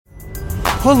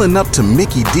Pulling up to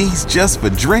Mickey D's just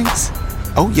for drinks?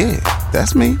 Oh yeah,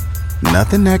 that's me.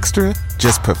 Nothing extra,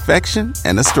 just perfection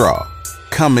and a straw.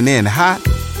 Coming in hot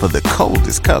for the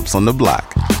coldest cups on the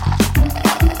block.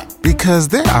 Because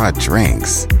there are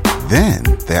drinks. Then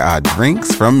there are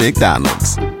drinks from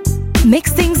McDonald's.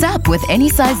 Mix things up with any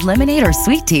size lemonade or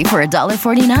sweet tea for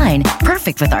 $1.49.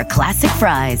 Perfect with our classic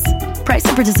fries. Price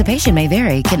and participation may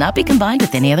vary. Cannot be combined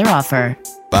with any other offer.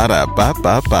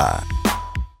 Ba-da-ba-ba-ba.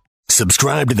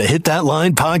 Subscribe to the Hit That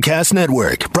Line Podcast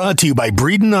Network, brought to you by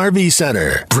Breeden RV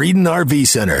Center. Breeden RV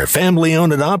Center, family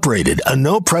owned and operated, a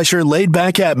no-pressure,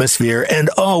 laid-back atmosphere, and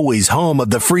always home of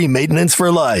the free maintenance for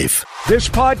life. This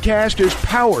podcast is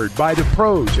powered by the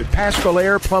pros at Paschal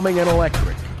Air Plumbing and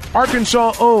Electric.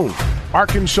 Arkansas owned,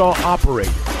 Arkansas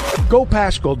operated.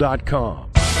 GoPaschal.com.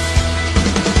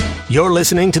 You're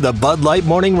listening to the Bud Light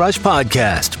Morning Rush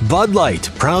Podcast. Bud Light,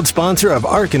 proud sponsor of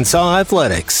Arkansas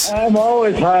Athletics. I'm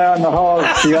always high on the hog,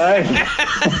 guys.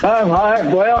 I'm high.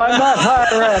 Well, I'm not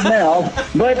high right now,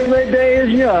 but the day is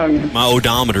young. My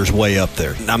odometer's way up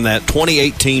there. I'm that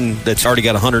 2018 that's already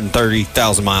got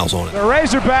 130,000 miles on it. The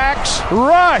Razorbacks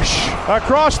rush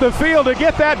across the field to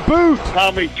get that boot.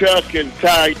 Tommy, Chuck, and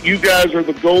Ty, you guys are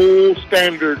the gold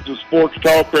standards of sports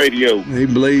talk radio. He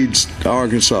bleeds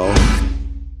Arkansas.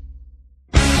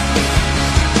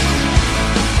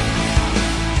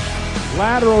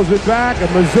 Laterals it back.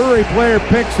 A Missouri player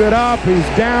picks it up. He's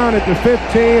down at the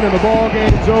 15, and the ball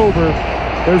game's over.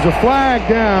 There's a flag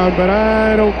down, but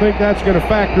I don't think that's going to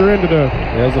factor into the...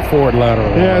 There's a forward lateral.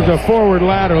 Yeah, there's a forward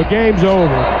lateral. Game's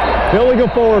over. Illegal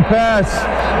forward pass.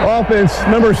 Offense,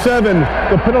 number 7.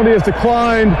 The penalty is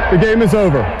declined. The game is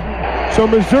over. So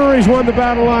Missouri's won the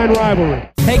Battle Line rivalry.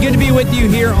 Hey, good to be with you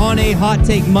here on a Hot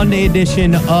Take Monday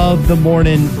edition of the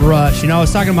Morning Rush. You know, I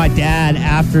was talking to my dad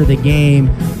after the game,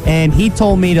 and he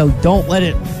told me to don't let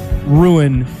it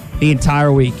ruin the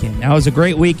entire weekend. Now, it was a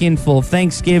great weekend full of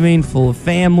Thanksgiving, full of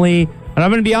family, and I'm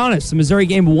going to be honest, the Missouri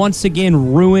game once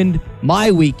again ruined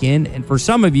my weekend, and for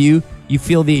some of you, you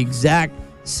feel the exact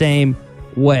same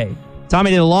way. Tommy,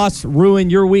 did a loss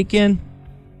ruin your weekend?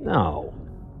 No.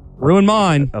 Ruin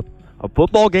mine. A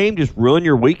football game just ruin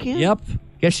your weekend? Yep.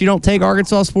 Guess you don't take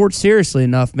Arkansas sports seriously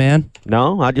enough, man.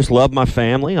 No, I just love my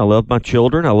family. I love my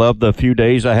children. I love the few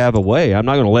days I have away. I'm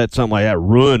not going to let something like that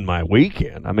ruin my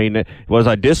weekend. I mean, was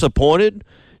I disappointed?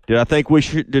 Did I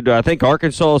think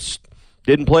Arkansas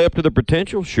didn't play up to their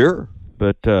potential? Sure.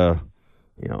 But, I'm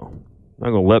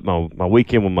not going to let my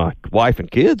weekend with my wife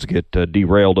and kids get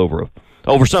derailed over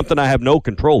something I have no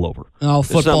control over. Oh,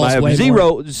 football's I have way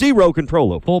zero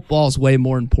control over. Football's way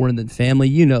more important than family.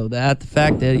 You know that. The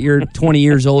fact that you're 20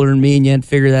 years older than me and you hadn't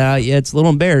figured that out yet, it's a little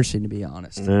embarrassing, to be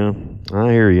honest. Yeah,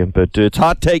 I hear you. But it's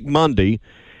Hot Take Monday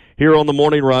here on the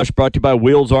Morning Rush, brought to you by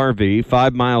Wheels RV,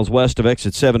 5 miles west of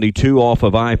Exit 72 off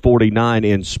of I-49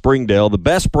 in Springdale. The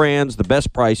best brands, the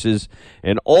best prices,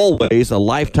 and always a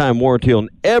lifetime warranty on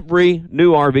every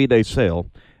new RV they sell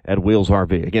at Wheels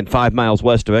RV. Again, 5 miles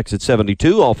west of Exit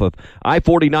 72 off of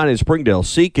I-49 in Springdale.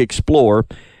 Seek, explore,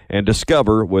 and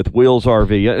discover with Wheels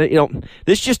RV.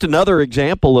 This is just another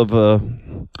example of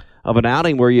an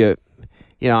outing where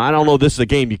I don't know if this is a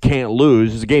game you can't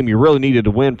lose. It's a game you really needed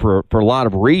to win for a lot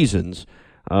of reasons.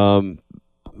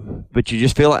 But you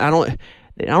just feel like I don't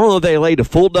know if they laid a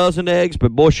full dozen eggs,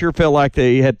 but boy, sure felt like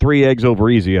they had 3 eggs over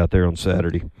easy out there on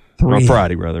Saturday. On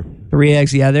Friday, rather. 3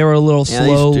 eggs, yeah. They were a little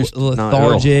slow,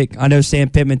 lethargic. I know Sam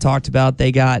Pittman talked about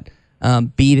they got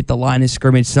beat at the line of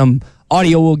scrimmage. Some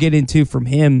audio we'll get into from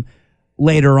him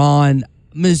later on.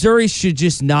 Missouri should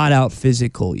just not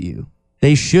out-physical you.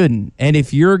 They shouldn't. And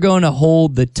if you're going to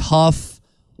hold the tough,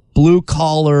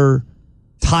 blue-collar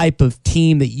type of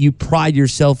team that you pride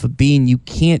yourself of being, you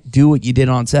can't do what you did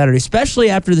on Saturday, especially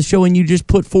after the showing you just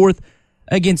put forth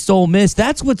against Ole Miss.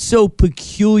 That's what's so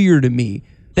peculiar to me,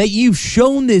 that you've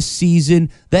shown this season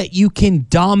that you can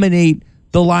dominate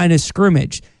the line of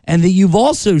scrimmage, and that you've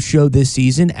also showed this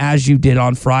season, as you did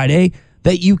on Friday,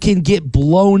 that you can get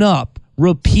blown up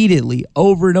repeatedly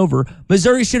over and over.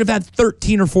 Missouri should have had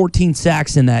 13 or 14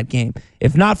 sacks in that game.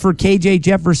 If not for KJ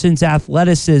Jefferson's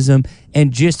athleticism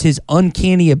and just his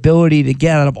uncanny ability to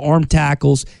get out of arm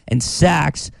tackles and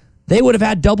sacks, they would have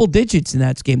had double digits in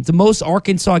that game. The most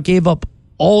Arkansas gave up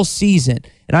all season.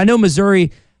 And I know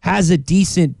Missouri has a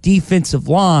decent defensive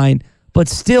line, but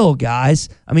still, guys,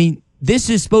 I mean, this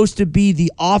is supposed to be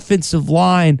the offensive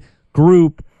line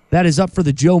group that is up for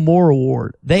the Joe Moore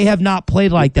Award. They have not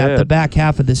played like that the back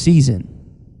half of the season.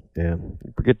 Yeah,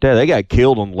 forget that. They got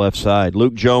killed on the left side.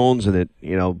 Luke Jones and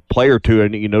play or two,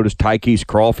 and you notice Tykees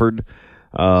Crawford.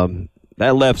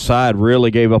 That left side really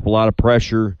gave up a lot of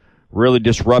pressure, really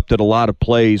disrupted a lot of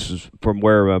plays from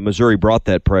where Missouri brought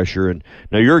that pressure. And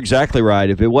now you're exactly right.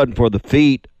 If it wasn't for the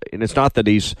feet, and it's not that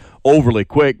he's overly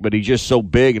quick, but he's just so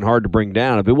big and hard to bring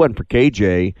down. If it wasn't for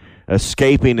KJ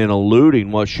escaping and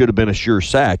eluding what should have been a sure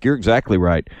sack, you're exactly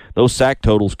right. Those sack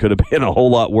totals could have been a whole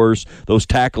lot worse. Those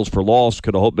tackles for loss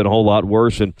could have been a whole lot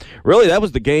worse. And really, that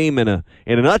was the game in a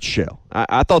nutshell.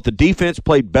 I thought the defense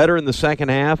played better in the second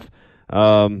half,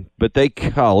 but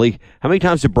golly, how many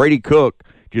times did Brady Cook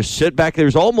just sit back there? It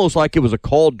was almost like it was a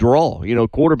called draw,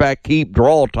 quarterback keep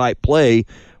draw type play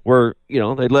where,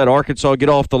 they let Arkansas get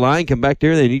off the line, come back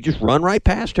there, and then you just run right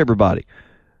past everybody.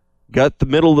 Got the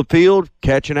middle of the field,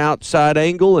 catch an outside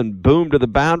angle, and boom to the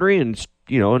boundary, and,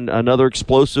 another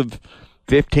explosive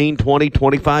 15, 20,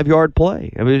 25-yard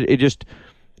play. I mean, it just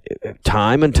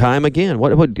time and time again.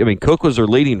 Cook was their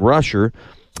leading rusher.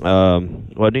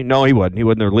 Wasn't he? No, he wasn't. He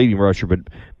wasn't their leading rusher, but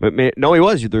no, he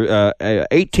was.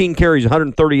 18 carries,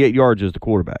 138 yards as the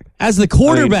quarterback. As the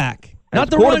quarterback. Not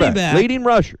the running back. Leading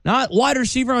rusher. Not wide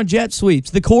receiver on jet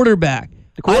sweeps. The quarterback.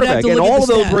 The quarterback. And all of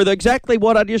those were exactly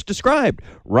what I just described.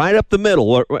 Right up the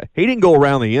middle. He didn't go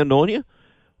around the end on you.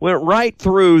 Went right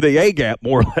through the A-gap,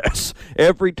 more or less,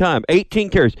 every time. 18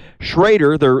 carries.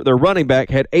 Schrader, their running back,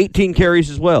 had 18 carries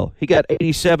as well. He got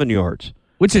 87 yards.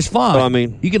 Which is fine. So,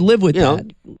 you could live with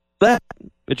that.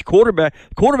 It's quarterback.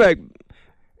 Quarterback,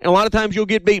 and a lot of times you'll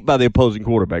get beat by the opposing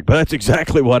quarterback, but that's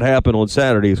exactly what happened on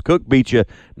Saturday. Is Cook beat you,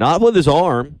 not with his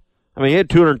arm. He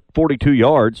had 242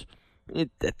 yards.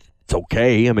 It's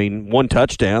okay. One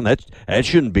touchdown. That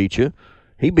shouldn't beat you.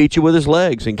 He beat you with his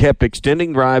legs and kept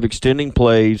extending drive, extending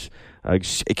plays,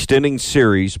 extending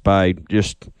series by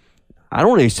just, I don't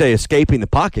want to say escaping the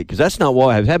pocket, because that's not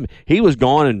what has happened. He was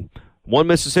gone, and one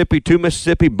Mississippi, two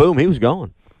Mississippi, boom, he was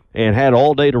gone and had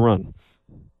all day to run.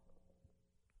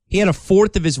 He had a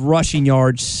fourth of his rushing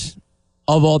yards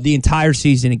of all the entire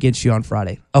season against you on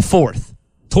Friday. A fourth.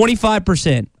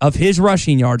 25% of his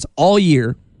rushing yards all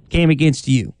year came against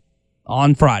you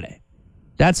on Friday.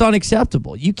 That's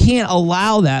unacceptable. You can't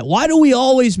allow that. Why do we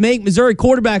always make Missouri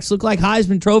quarterbacks look like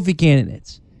Heisman Trophy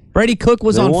candidates? Brady Cook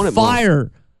was on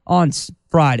fire on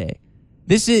Friday.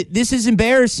 This is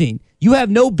embarrassing. You have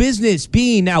no business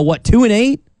being now,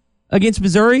 2-8 against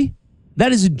Missouri?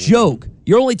 That is a joke.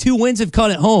 Your only two wins have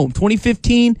come at home,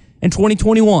 2015 and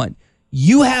 2021.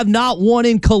 You have not won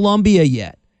in Columbia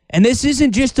yet. And this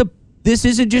isn't just a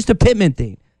Pittman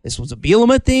thing. This was a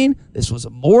Bielema thing. This was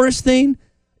a Morris thing.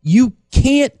 You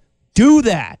can't do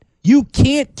that. You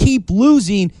can't keep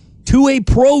losing to a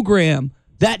program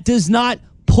that does not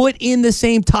put in the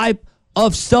same type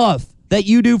of stuff that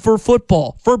you do for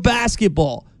football, for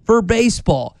basketball, for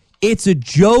baseball. It's a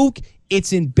joke.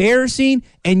 It's embarrassing,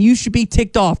 and you should be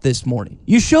ticked off this morning.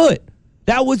 You should.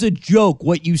 That was a joke,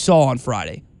 what you saw on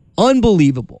Friday.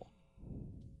 Unbelievable.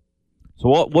 So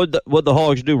what the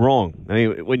Hogs do wrong?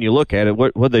 When you look at it,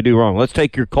 what they do wrong? Let's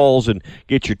take your calls and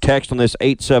get your text on this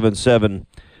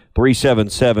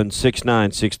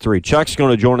 877-377-6963. Chuck's going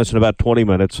to join us in about 20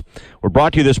 minutes. We're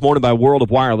brought to you this morning by World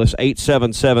of Wireless.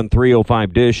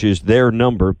 877-305-DISH is their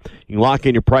number. You can lock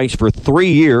in your price for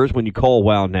 3 years when you call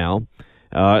WOW now.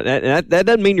 That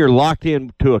doesn't mean you're locked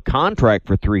into a contract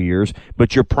for 3 years,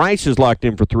 but your price is locked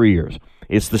in for 3 years.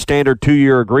 It's the standard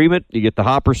 2-year agreement. You get the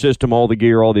hopper system, all the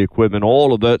gear, all the equipment,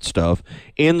 all of that stuff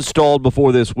installed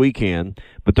before this weekend,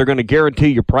 but they're going to guarantee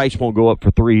your price won't go up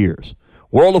for 3 years.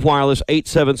 World of Wireless,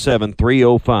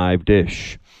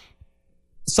 877-305-DISH.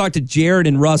 Let's talk to Jared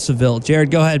in Russellville.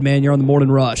 Jared, go ahead, man. You're on the Morning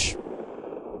Rush.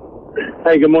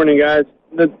 Hey, good morning, guys.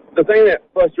 The thing that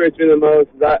frustrates me the most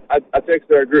is I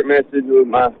texted our group message with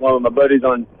one of my buddies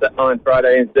on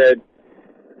Friday and said,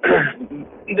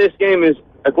 this game is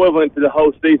equivalent to the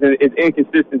whole season is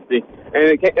inconsistency. And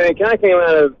it kind of came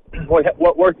out of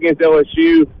what worked against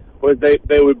LSU was they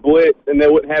would blitz and they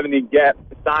wouldn't have any gap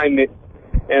assignment.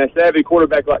 And a savvy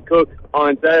quarterback like Cook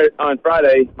on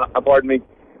Friday,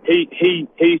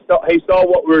 he saw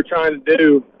what we were trying to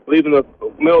do, leaving the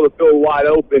middle of the field wide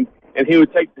open, and he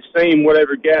would take the seam,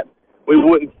 whatever gap we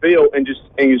wouldn't fill, and just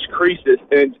crease it.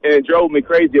 And it drove me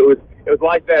crazy. It was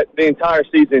like that the entire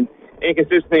season.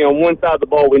 Inconsistency on one side of the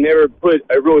ball. We never put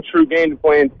a real true game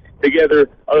plan together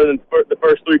other than the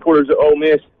first 3 quarters of Ole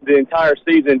Miss the entire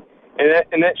season.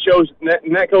 And that shows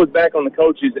and that goes back on the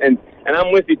coaches. And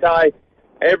I'm with you, Ty.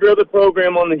 Every other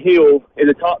program on the Hill is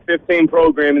a top 15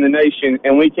 program in the nation,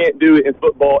 and we can't do it in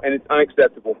football, and it's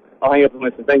unacceptable. I'll hang up and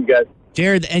listen. Thank you, guys.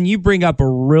 Jared, and you bring up a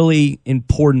really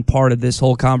important part of this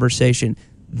whole conversation.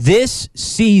 This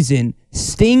season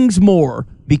stings more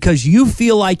because you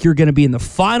feel like you're going to be in the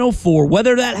Final Four.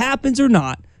 Whether that happens or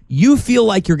not, you feel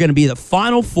like you're going to be the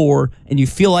Final Four and you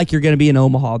feel like you're going to be in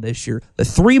Omaha this year. The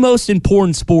three most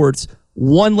important sports,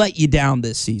 one let you down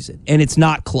this season, and it's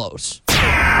not close.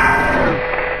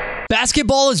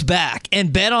 Basketball is back,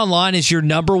 and BetOnline is your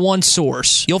number one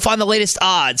source. You'll find the latest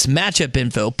odds, matchup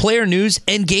info, player news,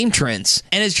 and game trends.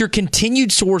 And as your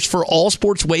continued source for all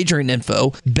sports wagering info,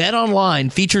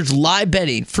 BetOnline features live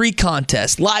betting, free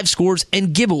contests, live scores, and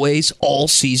giveaways all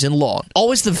season long.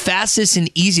 Always the fastest and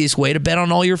easiest way to bet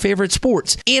on all your favorite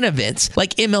sports and events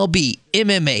like MLB,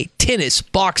 MMA, tennis,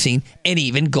 boxing, and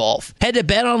even golf. Head to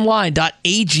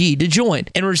betonline.ag to join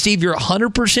and receive your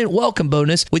 100% welcome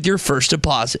bonus with your first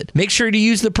deposit. Make sure to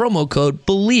use the promo code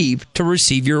BELIEVE to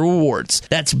receive your rewards.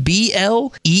 That's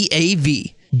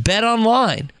BLEAV. Bet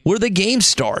online, where the game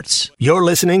starts. You're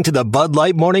listening to the Bud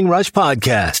Light Morning Rush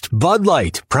Podcast. Bud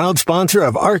Light, proud sponsor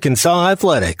of Arkansas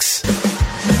Athletics.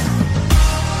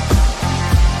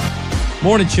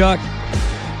 Morning, Chuck.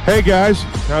 Hey, guys.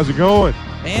 How's it going?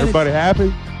 Man, everybody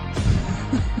happy?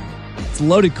 It's a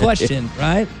loaded question,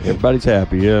 right? Everybody's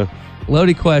happy, yeah.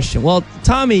 Loaded question. Well,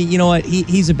 Tommy, you know what?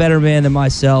 He's a better man than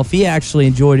myself. He actually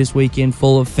enjoyed his weekend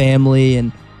full of family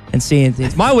and seeing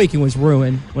things. My weekend was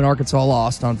ruined when Arkansas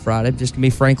lost on Friday, just to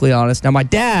be frankly honest. Now, my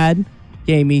dad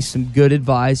gave me some good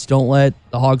advice. Don't let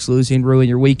the Hogs losing ruin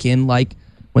your weekend, like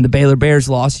when the Baylor Bears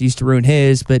lost, he used to ruin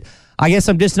his. But I guess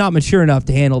I'm just not mature enough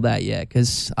to handle that yet,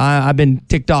 because I've been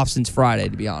ticked off since Friday,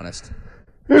 to be honest.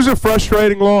 It was a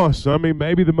frustrating loss. I mean,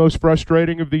 maybe the most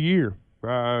frustrating of the year.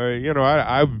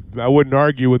 I wouldn't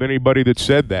argue with anybody that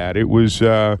said that. It was,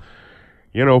 for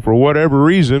whatever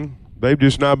reason, they've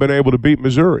just not been able to beat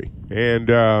Missouri, and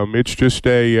it's just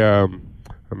it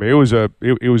was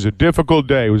a difficult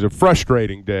day. It was a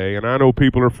frustrating day, and I know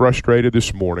people are frustrated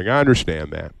this morning. I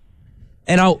understand that.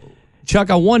 And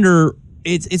Chuck, I wonder,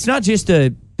 it's not just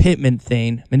a Pittman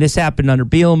thing. I mean, this happened under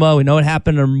Bielema. We know it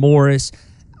happened under Morris.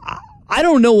 I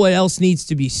don't know what else needs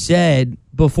to be said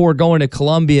before going to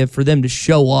Columbia for them to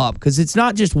show up, because it's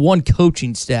not just one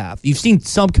coaching staff. You've seen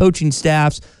some coaching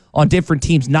staffs on different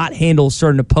teams not handle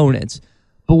certain opponents.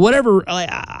 But whatever,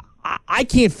 I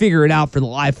can't figure it out for the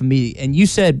life of me. And you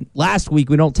said last week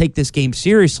we don't take this game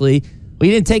seriously. Well,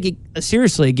 you didn't take it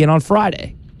seriously again on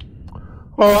Friday.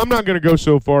 Well, I'm not going to go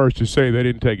so far as to say they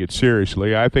didn't take it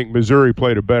seriously. I think Missouri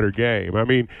played a better game. I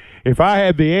mean, if I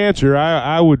had the answer,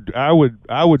 I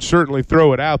would certainly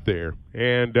throw it out there.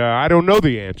 And I don't know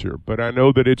the answer, but I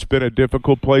know that it's been a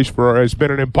difficult place it's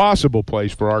been an impossible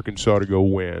place for Arkansas to go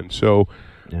win. So,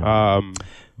 yeah.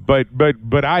 But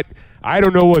I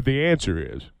don't know what the answer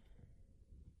is.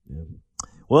 Yeah.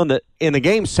 Well, in the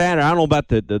game Saturday, I don't know about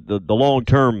the long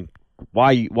term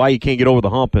why you can't get over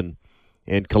the hump in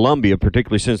Columbia,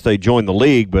 particularly since they joined the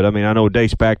league. But I mean, I know it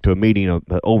dates back to a meeting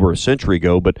over a century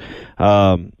ago. But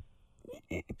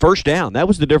first down, that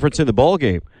was the difference in the ball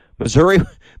game. Missouri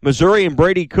and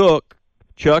Brady Cook,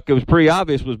 Chuck, it was pretty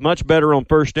obvious, was much better on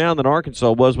first down than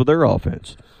Arkansas was with their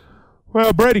offense.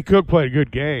 Well, Brady Cook played a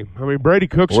good game. I mean, Brady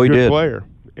Cook's a good player.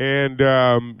 And,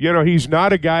 he's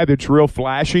not a guy that's real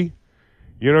flashy.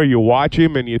 You watch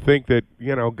him and you think that,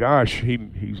 gosh,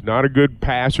 he's not a good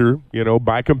passer,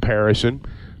 by comparison.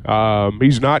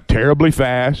 He's not terribly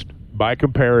fast by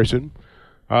comparison.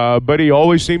 But he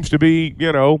always seems to be,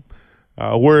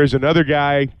 whereas another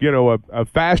guy, a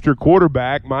faster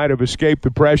quarterback might have escaped the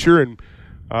pressure and,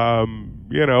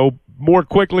 more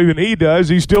quickly than he does,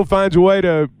 he still finds a way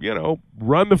to,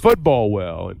 run the football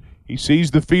well. And he sees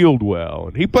the field well.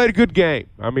 And he played a good game.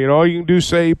 I mean, all you can do is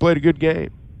say he played a good game.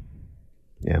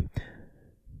 Yeah.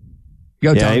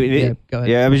 Go, Tom. Go ahead.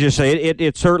 Yeah, I was just saying,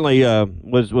 it certainly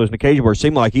was an occasion where it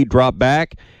seemed like he'd drop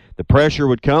back, the pressure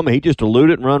would come, and he'd just elude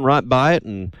it and run right by it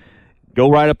and go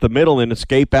right up the middle and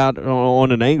escape out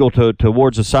on an angle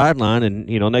towards the sideline. And,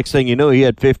 next thing you know, he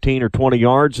had 15 or 20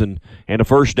 yards and a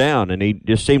first down. And he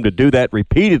just seemed to do that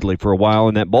repeatedly for a while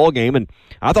in that ball game. And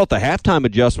I thought the halftime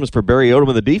adjustments for Barry Odom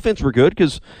and the defense were good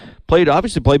because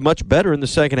obviously played much better in the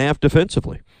second half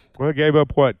defensively. Well, they gave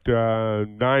up,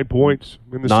 9 points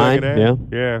in the second half?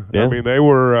 Yeah. I mean, they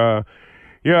were,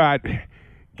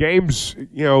 games,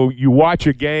 you watch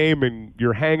a game and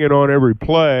you're hanging on every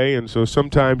play, and so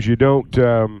sometimes you don't,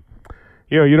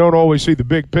 you don't always see the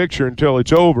big picture until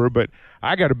it's over. But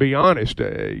I got to be honest,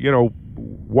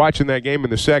 watching that game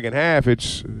in the second half,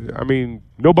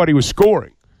 nobody was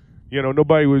scoring.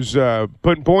 Nobody was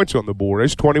putting points on the board.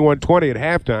 It's 21-20 at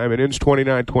halftime. It ends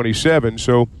 29-27.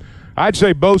 So I'd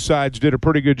say both sides did a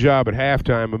pretty good job at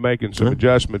halftime of making some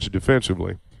adjustments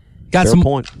defensively. Got some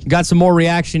more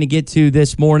reaction to get to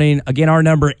this morning. Again, our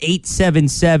number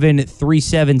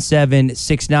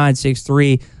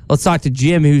 877-377-6963. Let's talk to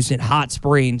Jim, who's in Hot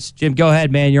Springs. Jim, go ahead,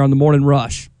 man. You're on the Morning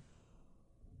Rush.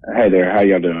 Hey there, how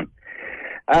y'all doing?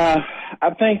 I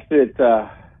think that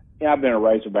I've been a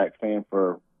Razorback fan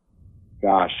for,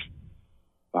 my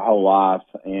whole life,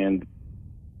 and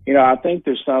I think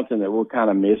there's something that we're kind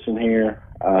of missing here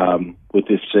with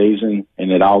this season,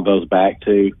 and it all goes back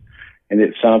to, and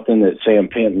it's something that Sam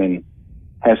Pittman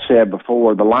has said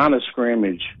before. The line of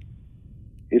scrimmage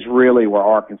is really where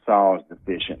Arkansas is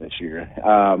deficient this year,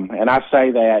 and I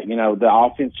say that the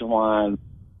offensive line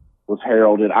was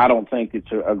heralded. I don't think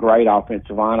it's a great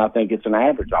offensive line. I think it's an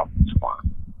average offensive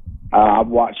line. I've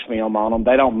watched film on them.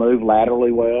 They don't move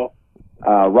laterally well.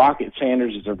 Rocket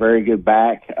Sanders is a very good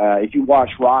back. If you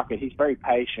watch Rocket, he's very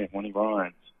patient when he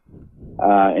runs.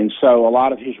 And so a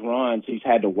lot of his runs, he's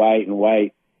had to wait, and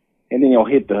then he'll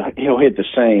hit the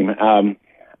seam.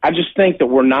 I just think that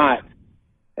we're not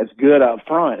as good up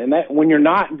front. And that when you're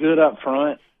not good up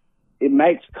front, it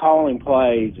makes calling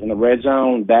plays in the red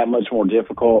zone that much more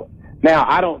difficult. Now,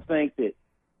 I don't think that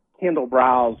Kendall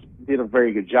Briles did a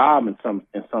very good job in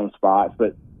some spots,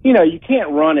 but you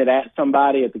can't run it at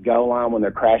somebody at the goal line when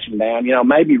they're crashing down.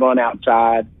 Maybe run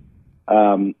outside.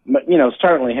 But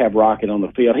certainly have Rocket on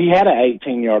the field. He had an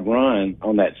 18-yard run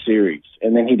on that series,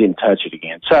 and then he didn't touch it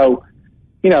again. So,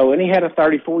 and he had a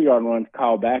 34-yard run to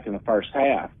call back in the first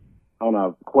half on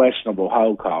a questionable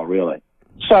hold call, really.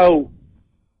 So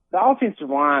the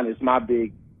offensive line is my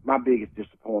biggest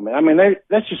disappointment. I mean,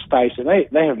 let's just face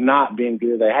it. They have not been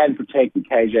good. They hadn't protected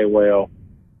KJ well.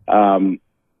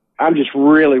 I'm just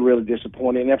really, really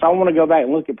disappointed. And if I want to go back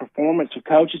and look at performance of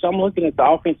coaches, I'm looking at the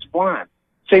offensive line.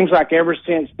 Seems like ever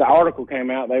since the article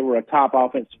came out, they were a top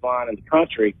offensive line in the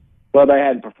country. Well, they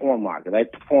hadn't performed like it. They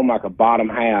performed like a bottom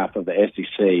half of the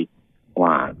SEC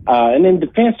line. And then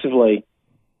defensively,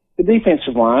 the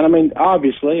defensive line,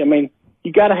 obviously,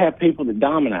 you got to have people that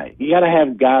dominate. You got to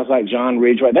have guys like John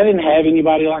Ridgeway. They didn't have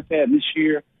anybody like that this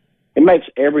year. It makes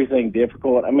everything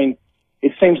difficult.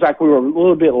 It seems like we were a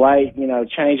little bit late,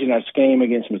 changing our scheme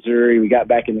against Missouri. We got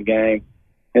back in the game.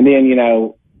 And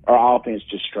then, our offense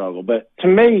just struggled. But to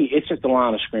me, it's at the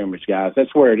line of scrimmage, guys. That's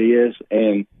where it is.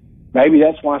 And maybe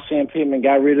that's why Sam Pittman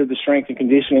got rid of the strength and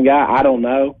conditioning guy. I don't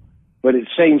know. But it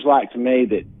seems like to me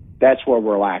that that's where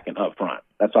we're lacking up front.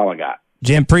 That's all I got.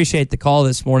 Jim, appreciate the call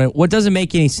this morning. What doesn't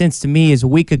make any sense to me is a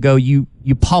week ago you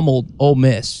pummeled Ole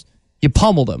Miss. You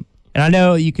pummeled them. And I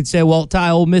know you could say, well, Ty,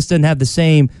 Ole Miss doesn't have the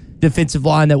same defensive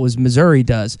line that was Missouri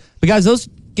does. But, guys, those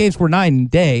games were night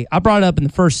and day. I brought it up in the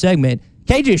first segment.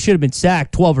 KJ should have been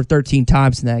sacked 12 or 13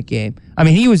 times in that game.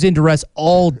 He was in duress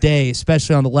all day,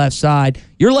 especially on the left side.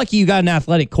 You're lucky you got an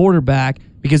athletic quarterback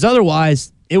because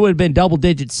otherwise it would have been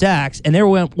double-digit sacks, and there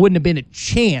wouldn't have been a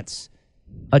chance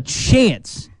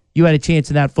you had a chance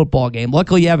in that football game.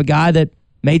 Luckily, you have a guy that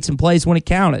made some plays when it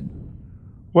counted.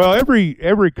 Well,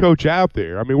 every coach out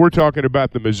there, we're talking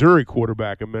about the Missouri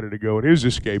quarterback a minute ago and his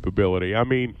escapability.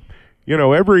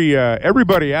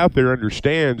 Everybody out there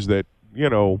understands that,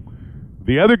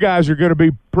 the other guys are going to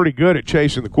be pretty good at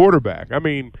chasing the quarterback.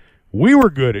 We were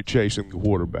good at chasing the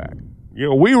quarterback.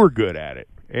 We were good at it.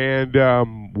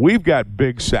 And we've got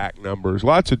big sack numbers.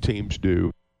 Lots of teams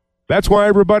do. That's why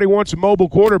everybody wants a mobile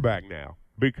quarterback now,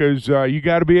 because you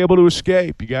got to be able to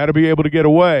escape. You got to be able to get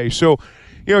away. So,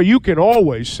 you can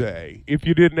always say if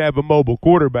you didn't have a mobile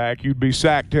quarterback, you'd be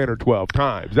sacked 10 or 12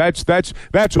 times.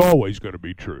 That's always going to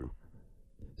be true.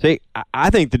 See,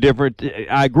 I think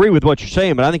I agree with what you're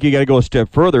saying, but I think you got to go a step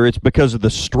further. It's because of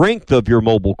the strength of your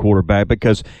mobile quarterback,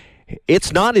 because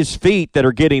it's not his feet that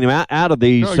are getting him out of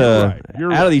these of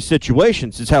these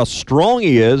situations. It's how strong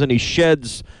he is, and he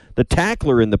sheds the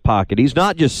tackler in the pocket. He's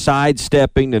not just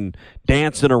sidestepping and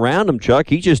dancing around him, Chuck.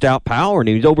 He's just outpowering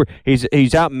him.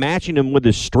 He's outmatching him with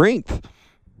his strength.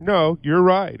 No, you're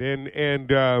right, and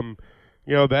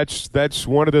that's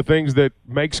one of the things that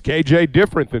makes KJ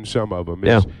different than some of them.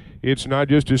 It's not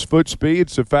just his foot speed;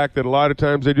 it's the fact that a lot of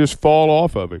times they just fall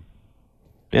off of him.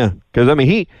 Yeah, because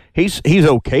he's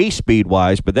okay speed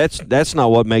wise, but that's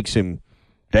not what makes him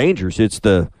dangerous. It's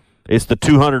the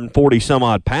 240 some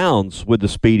odd pounds with the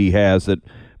speed he has that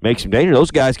makes him dangerous.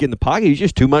 Those guys get in the pocket; he's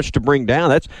just too much to bring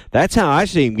down. That's how I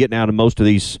see him getting out of most of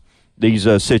these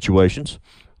situations.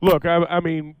 Look,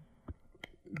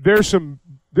 there's some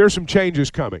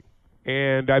changes coming,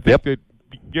 and I think that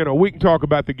we can talk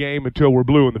about the game until we're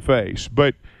blue in the face,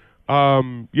 but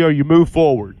you move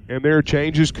forward, and there are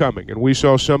changes coming, and we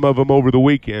saw some of them over the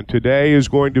weekend. Today is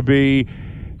going to be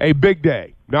a big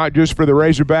day, not just for the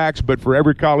Razorbacks, but for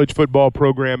every college football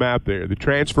program out there. The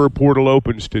transfer portal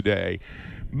opens today.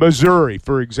 Missouri,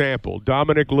 for example,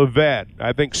 Dominic Lovett,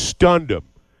 I think, stunned him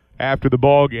after the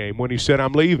ball game when he said,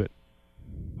 "I'm leaving."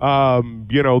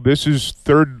 This is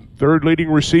third leading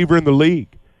receiver in the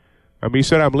league. He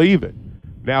said, "I'm leaving."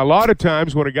 Now, a lot of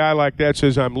times when a guy like that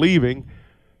says, I'm leaving,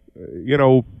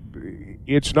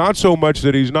 it's not so much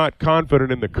that he's not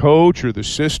confident in the coach or the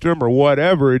system or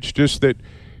whatever. It's just that,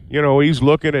 he's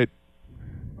looking at,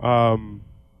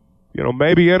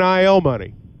 maybe NIL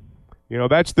money.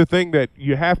 That's the thing that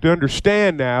you have to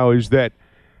understand now is that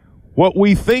what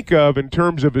we think of in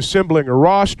terms of assembling a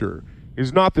roster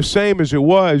is not the same as it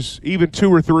was even 2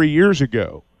 or 3 years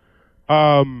ago.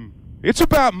 It's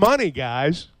about money,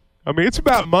 guys. I mean, it's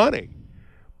about money.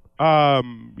 There's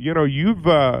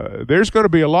going to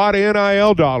be a lot of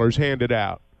NIL dollars handed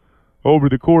out over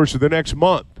the course of the next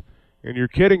month, and you're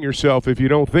kidding yourself if you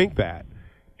don't think that.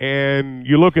 And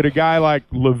you look at a guy like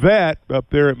Levet up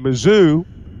there at Mizzou.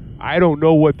 I don't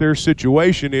know what their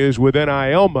situation is with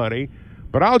NIL money,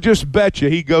 but I'll just bet you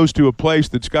he goes to a place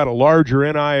that's got a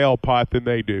larger NIL pot than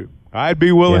they do. I'd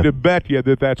be willing to bet you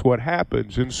that that's what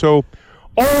happens. And so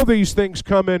all these things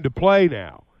come into play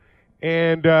now,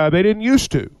 and they didn't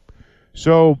used to.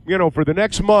 So, for the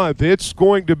next month, it's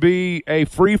going to be a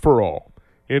free-for-all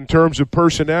in terms of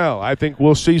personnel. I think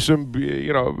we'll see some,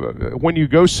 when you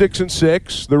go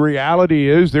 6-6, the reality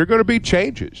is there are going to be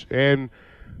changes, and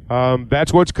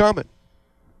that's what's coming.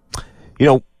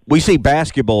 We see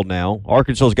basketball now.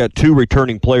 Arkansas's got 2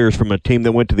 returning players from a team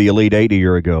that went to the Elite Eight a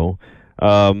year ago.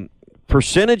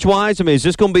 Percentage-wise, I mean, is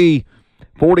this going to be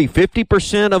 40,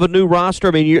 50% of a new roster?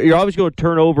 I mean, you're always going to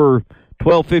turn over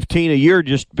 12, 15 a year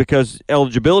just because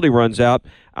eligibility runs out.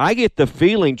 I get the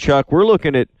feeling, Chuck, we're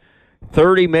looking at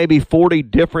 30, maybe 40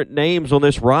 different names on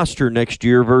this roster next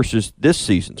year versus this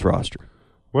season's roster.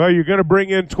 Well, you're going to bring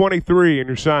in 23 in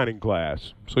your signing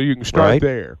class, so you can start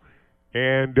there.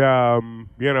 And,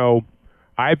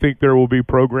 I think there will be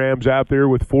programs out there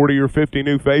with 40 or 50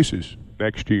 new faces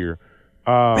next year.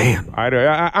 Man.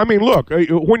 I mean, look,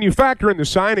 when you factor in the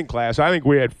signing class, I think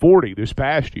we had 40 this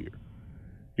past year.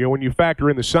 When you factor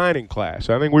in the signing class,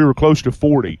 I think we were close to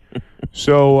 40.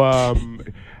 So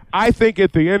I think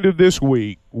at the end of this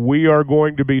week, we are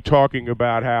going to be talking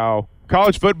about how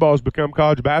college football has become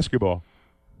college basketball.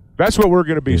 That's what we're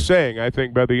going to be saying, I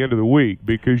think, by the end of the week,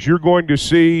 because you're going to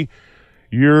see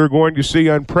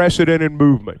unprecedented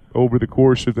movement over the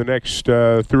course of the next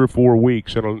 3 or 4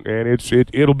 weeks, and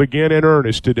it'll begin in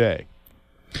earnest today.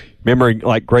 Remember,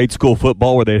 like grade school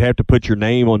football, where they'd have to put your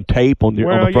name on tape on the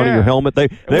front of your helmet. They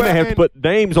may have to put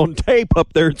names on tape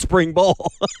up there in spring ball.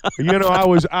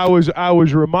 I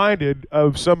was reminded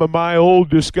of some of my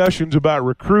old discussions about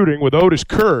recruiting with Otis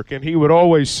Kirk, and he would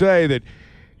always say that,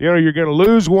 you're going to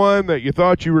lose one that you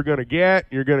thought you were going to get.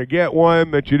 You're going to get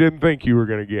one that you didn't think you were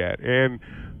going to get, and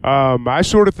I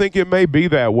sort of think it may be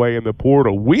that way in the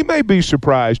portal. We may be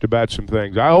surprised about some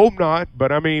things. I hope not,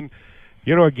 but I mean.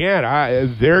 Again,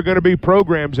 there are going to be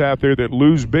programs out there that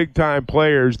lose big-time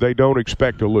players they don't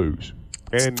expect to lose,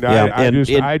 and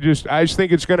I just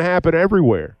think it's going to happen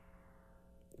everywhere.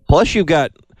 Plus, you've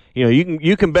got,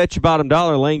 you can bet your bottom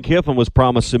dollar Lane Kiffin was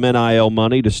promised some NIL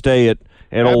money to stay at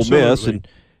Ole Miss,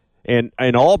 and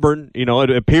Auburn.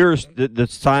 It appears that the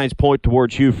signs point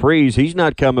towards Hugh Freeze. He's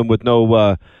not coming with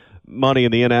no money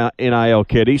in the NIL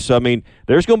kitty. So, I mean,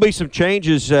 there's going to be some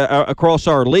changes across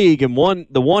our league, and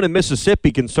the one in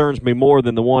Mississippi concerns me more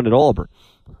than the one at Auburn.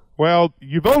 Well,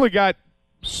 you've only got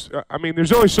 –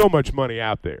 there's only so much money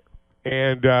out there.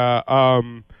 And,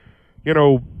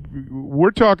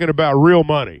 we're talking about real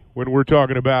money when we're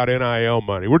talking about NIL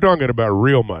money. We're talking about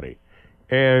real money.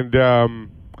 And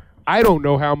I don't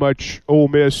know how much Ole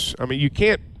Miss – you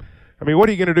can't – what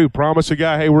are you going to do? Promise a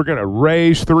guy, hey, we're going to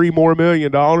raise $3 more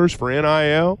million for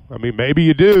NIL? Maybe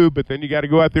you do, but then you got to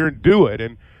go out there and do it.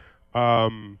 And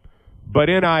but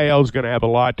NIL is going to have a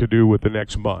lot to do with the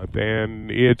next month,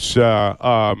 and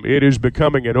it is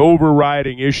becoming an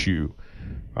overriding issue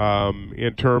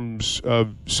in terms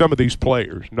of some of these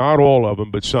players. Not all of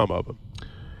them, but some of them.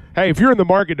 Hey, if you're in the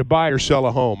market to buy or sell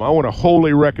a home, I want to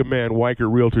wholly recommend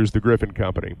Weichert Realtors, the Griffin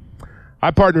Company. I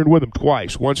partnered with them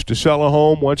twice, once to sell a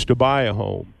home, once to buy a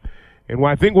home. And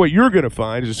I think what you're going to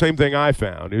find is the same thing I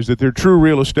found, is that they're true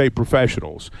real estate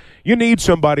professionals. You need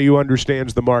somebody who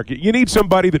understands the market. You need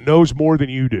somebody that knows more than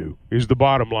you do, is the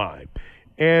bottom line.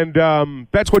 And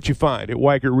that's what you find at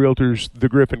Weichert Realtors, the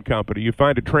Griffin Company. You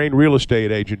find a trained real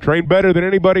estate agent, trained better than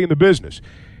anybody in the business.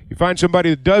 You find somebody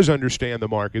that does understand the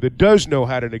market, that does know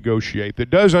how to negotiate,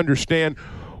 that does understand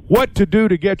what to do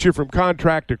to get you from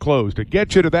contract to close, to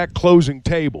get you to that closing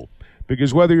table.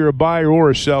 Because whether you're a buyer or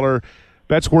a seller,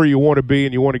 that's where you want to be,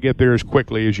 and you want to get there as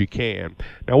quickly as you can.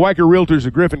 Now, Weichert Realtors,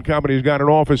 the Griffin Company, has got an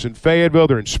office in Fayetteville.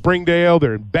 They're in Springdale.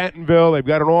 They're in Bentonville. They've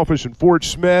got an office in Fort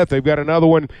Smith. They've got another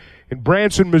one in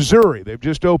Branson, Missouri. They've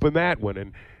just opened that one.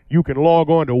 And you can log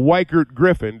on to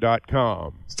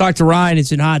WeichertGriffin.com. Let's talk to Ryan.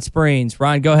 It's in Hot Springs.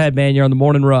 Ryan, go ahead, man. You're on the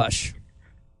Morning Rush.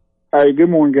 Hey, good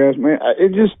morning, guys. Man,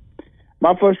 it just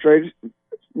my frustration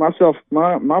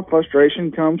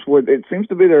comes with it seems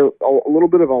to be there a little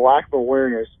bit of a lack of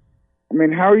awareness. I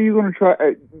mean, how are you going to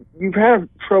try? You've had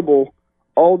trouble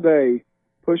all day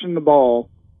pushing the ball,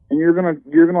 and you're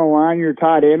gonna line your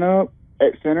tight end up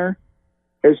at center.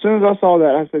 As soon as I saw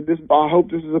that, I said, I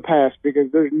hope this is a pass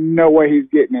because there's no way he's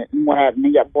getting it. And what happened?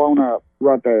 He got blown up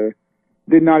right there.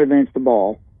 Did not advance the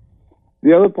ball.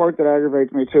 The other part that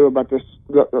aggravates me, too, about this,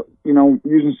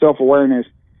 using self-awareness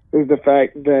is the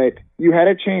fact that you had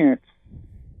a chance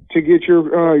to get your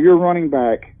running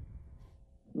back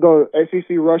the SEC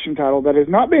rushing title that has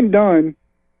not been done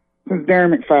since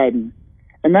Darren McFadden.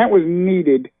 And that was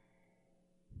needed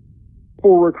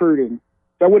for recruiting.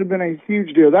 That would have been a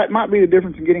huge deal. That might be the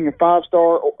difference in getting a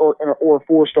 5-star or a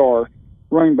 4-star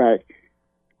running back.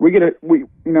 We show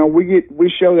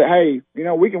that, hey,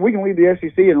 we can lead the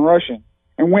SEC in rushing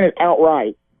and win it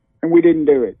outright, and we didn't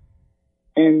do it.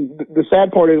 And the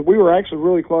sad part is we were actually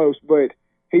really close, but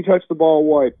he touched the ball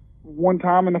one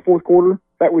time in the fourth quarter.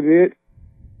 That was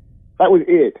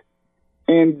it.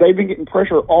 And they've been getting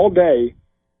pressure all day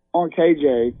on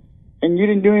KJ, and you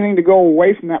didn't do anything to go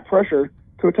away from that pressure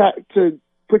to attack to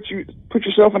put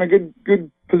yourself in a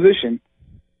good position.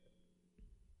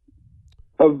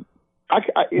 And I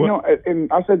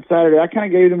said Saturday, I kind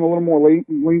of gave them a little more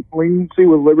leniency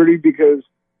with Liberty because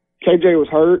KJ was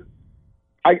hurt.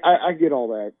 I get all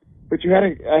that, but you had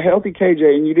a healthy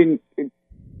KJ, and you didn't.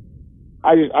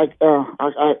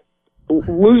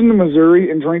 Losing to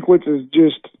Missouri and Drinkwitz is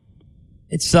just.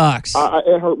 It sucks.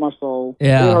 It hurt my soul.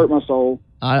 Yeah, it hurt my soul.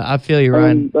 I feel you,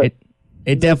 Ryan.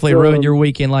 It definitely ruined your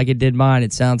weekend like it did mine,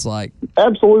 it sounds like.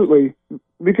 Absolutely.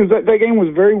 Because that game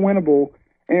was very winnable,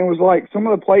 and it was like some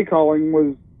of the play calling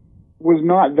was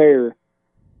not there.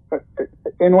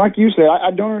 And like you said, I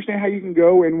don't understand how you can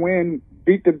go and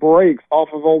beat the brakes off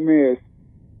of Ole Miss,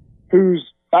 who's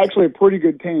actually a pretty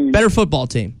good team. Better football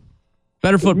team.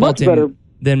 Better football team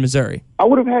than Missouri. I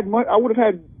wouldn't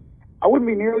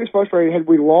be nearly as frustrated had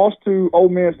we lost to Ole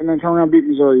Miss and then turn around and beat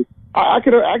Missouri. I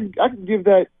could give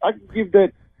that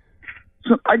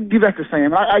to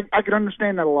Sam. I could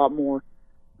understand that a lot more,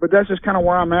 but that's just kind of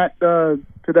where I'm at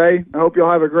today. I hope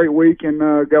y'all have a great week and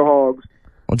go Hogs.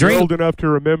 Well, if you're old enough to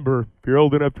remember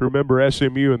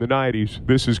SMU in the '90s,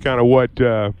 this is kind of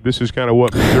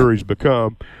what Missouri's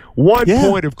become. One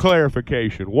point of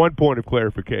clarification.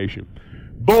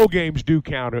 Bowl games do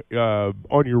count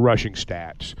on your rushing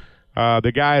stats.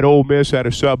 The guy at Ole Miss had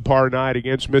a subpar night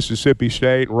against Mississippi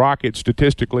State. Rocket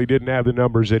statistically didn't have the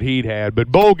numbers that he'd had, but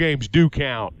bowl games do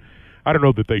count. I don't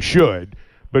know that they should,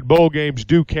 but bowl games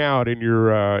do count in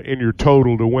your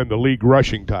total to win the league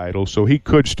rushing title. So he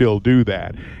could still do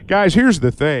that. Guys, here's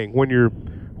the thing: when you're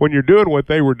doing what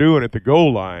they were doing at the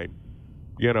goal line,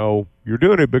 you're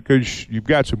doing it because you've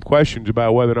got some questions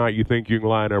about whether or not you think you can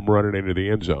line them running into the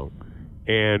end zone.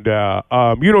 And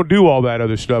you don't do all that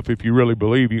other stuff if you really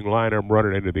believe you can line them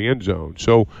running into the end zone.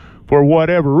 So for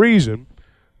whatever reason,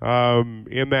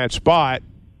 in that spot,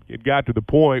 it got to the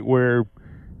point where,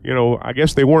 I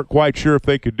guess they weren't quite sure if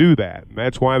they could do that. And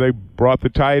that's why they brought the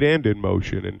tight end in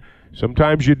motion. And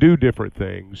sometimes you do different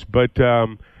things. But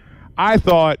I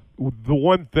thought the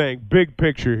one thing, big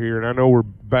picture here, and I know we're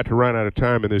about to run out of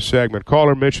time in this segment.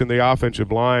 Caller mentioned the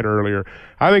offensive line earlier.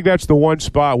 I think that's the one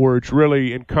spot where it's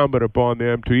really incumbent upon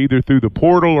them to either through the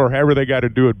portal or however they got to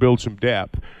do it, build some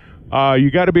depth.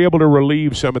 You got to be able to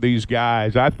relieve some of these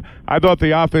guys. I thought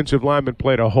the offensive linemen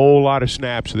played a whole lot of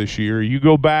snaps this year. You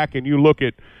go back and you look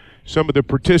at some of the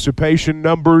participation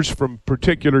numbers from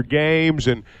particular games,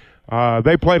 and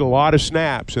they played a lot of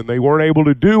snaps, and they weren't able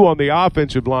to do on the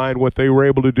offensive line what they were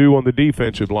able to do on the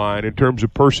defensive line in terms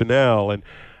of personnel. And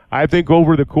I think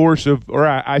over the course of,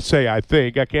 I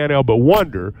can't help but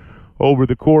wonder over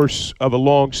the course of a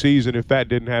long season if that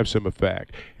didn't have some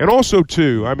effect. And also,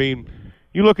 too,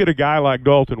 you look at a guy like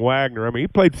Dalton Wagner. He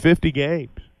played 50 games.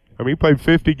 He's played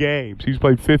 50 games.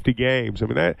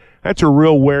 That's a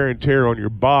real wear and tear on your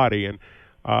body. And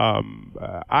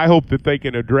I hope that they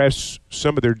can address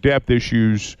some of their depth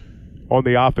issues on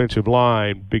the offensive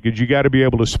line because you got to be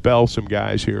able to spell some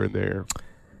guys here and there.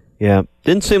 Yeah,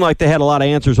 didn't seem like they had a lot of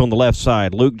answers on the left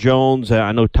side. Luke Jones,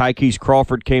 I know Tykees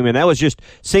Crawford came in. That was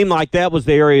seemed like that was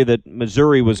the area that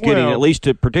Missouri was getting, at least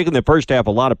particularly in the first half,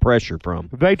 a lot of pressure from.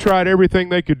 They tried everything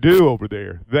they could do over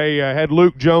there. They had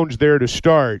Luke Jones there to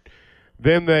start.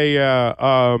 Then they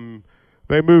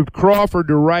moved Crawford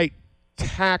to right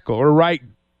tackle or right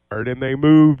guard, and they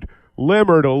moved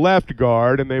Limmer to left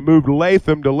guard, and they moved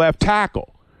Latham to left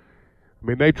tackle. I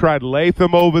mean, they tried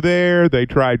Latham over there. They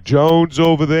tried Jones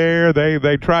over there.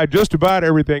 They tried just about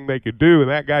everything they could do, and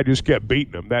that guy just kept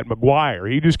beating them. That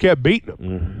McGuire, he just kept beating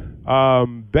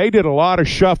them. They did a lot of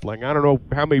shuffling. I don't know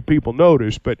how many people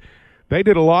noticed, but they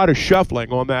did a lot of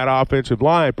shuffling on that offensive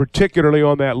line, particularly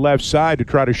on that left side to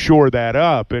try to shore that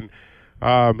up. And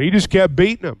he just kept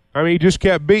beating them. I mean, he just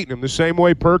kept beating them the same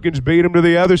way Perkins beat him to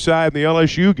the other side in the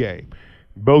LSU game.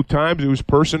 Both times it was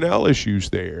personnel issues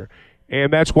there.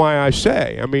 And that's why I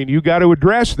say, I mean, you got to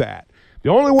address that. The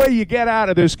only way you get out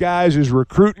of this, guys, is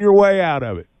recruiting your way out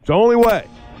of it. It's the only way.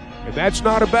 And that's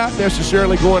not about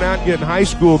necessarily going out and getting high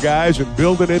school guys and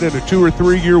building it in a 2 or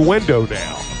 3 year window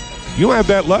now. You don't have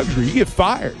that luxury. You get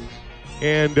fired.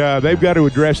 And they've got to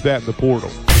address that in the portal.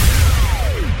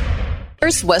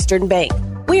 First Western Bank.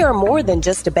 We are more than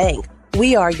just a bank.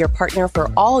 We are your partner for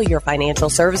all your financial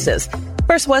services.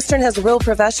 First Western has real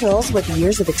professionals with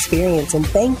years of experience in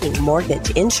banking, mortgage,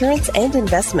 insurance, and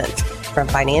investments. From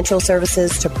financial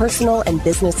services to personal and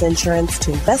business insurance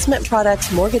to investment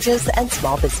products, mortgages, and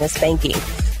small business banking.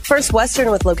 First Western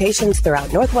with locations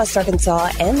throughout Northwest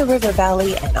Arkansas and the River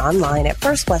Valley and online at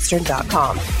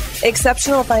firstwestern.com.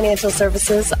 Exceptional financial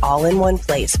services all in one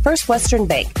place. First Western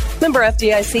Bank. Member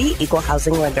FDIC, Equal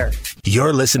Housing Lender.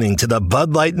 You're listening to the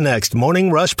Bud Light Next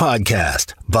Morning Rush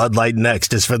Podcast. Bud Light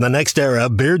Next is for the next era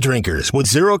of beer drinkers with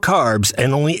 0 carbs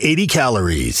and only 80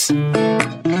 calories.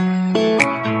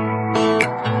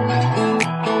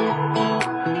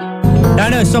 Now, I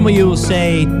know some of you will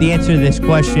say the answer to this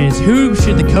question is who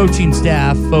should the coaching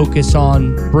staff focus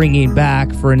on bringing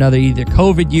back for another either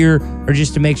COVID year or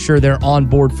just to make sure they're on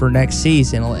board for next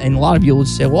season? And a lot of you will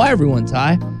say, well, everyone,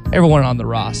 Ty. Everyone on the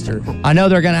roster. I know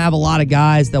they're going to have a lot of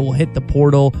guys that will hit the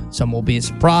portal. Some will be a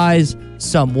surprise.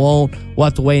 Some won't. We'll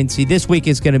have to wait and see. This week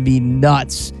is going to be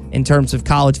nuts in terms of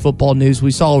college football news.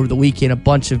 We saw over the weekend a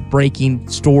bunch of breaking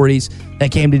stories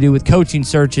that came to do with coaching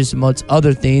searches amongst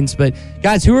other things. But,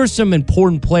 guys, who are some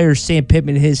important players Sam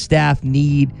Pittman and his staff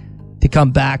need to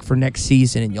come back for next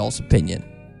season, in y'all's opinion?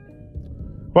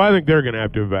 Well, I think they're going to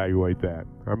have to evaluate that.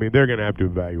 I mean, they're going to have to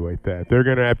evaluate that. They're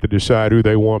going to have to decide who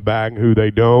they want back and who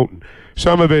they don't.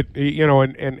 Some of it, you know,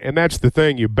 and that's the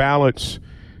thing. You balance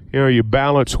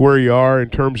where you are in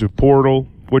terms of portal,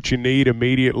 what you need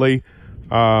immediately.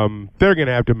 They're going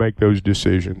to have to make those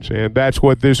decisions, and that's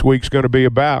what this week's going to be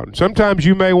about. And sometimes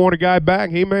you may want a guy back,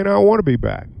 he may not want to be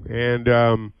back.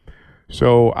 And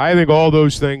so I think all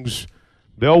those things,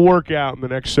 they'll work out in the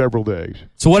next several days.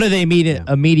 So what do they need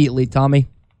immediately, Tommy?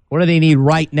 What do they need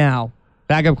right now?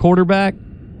 Backup quarterback?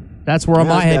 That's where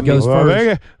my head goes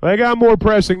first. They got more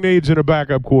pressing needs than a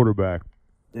backup quarterback.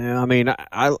 Yeah, I mean,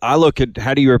 I look at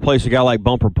how do you replace a guy like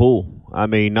Bumper Poole? I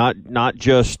mean, not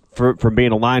just from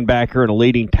being a linebacker and a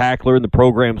leading tackler and the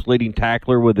program's leading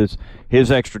tackler with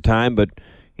his extra time, but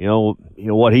you know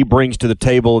what he brings to the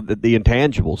table, the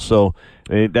intangibles. So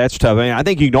that's tough. I mean, I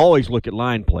think you can always look at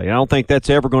line play. I don't think that's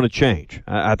ever going to change.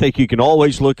 I think you can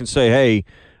always look and say, hey,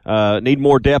 need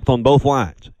more depth on both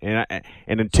lines. And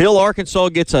until Arkansas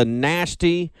gets a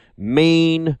nasty,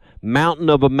 mean mountain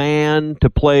of a man to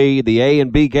play the A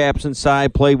and B gaps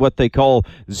inside, play what they call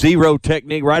zero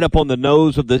technique right up on the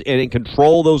nose of and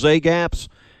control those A gaps,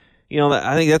 you know,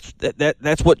 I think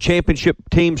that's what championship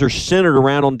teams are centered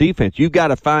around on defense. You've got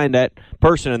to find that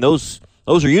person, and those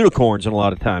are unicorns in a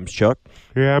lot of times, Chuck.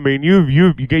 Yeah, I mean,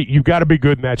 you've got to be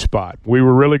good in that spot. We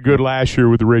were really good last year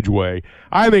with Ridgeway.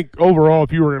 I think overall,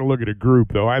 if you were going to look at a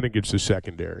group, though, I think it's the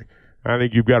secondary. I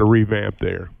think you've got to revamp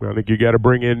there. I think you got to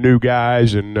bring in new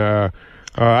guys, and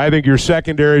I think your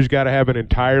secondary's got to have an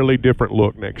entirely different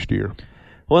look next year.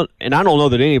 Well, and I don't know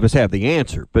that any of us have the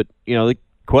answer, but you know, the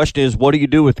question is, what do you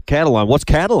do with Catalon? What's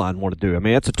Catalon want to do? I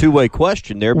mean, that's a two-way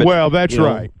question there. But, well, that's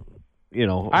right. You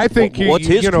know, I think what's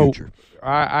his future?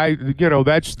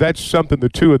 That's something the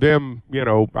two of them,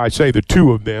 I say the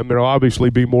two of them, there'll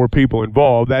obviously be more people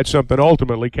involved. That's something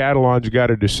ultimately Catalon's got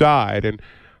to decide. And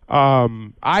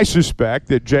I suspect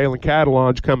that Jalen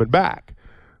Catalon's coming back.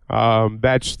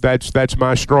 That's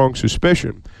my strong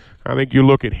suspicion. I think you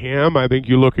look at him. I think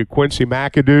you look at Quincy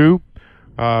McAdoo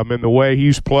and the way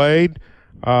he's played.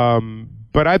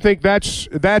 But I think that's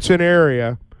an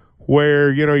area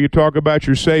where, you talk about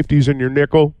your safeties and your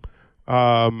nickel.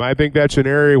 I think that's an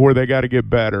area where they got to get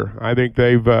better. I think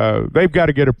they've got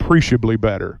to get appreciably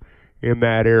better in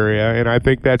that area, and I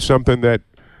think that's something that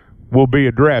will be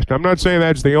addressed. I'm not saying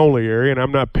that's the only area, and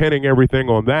I'm not pinning everything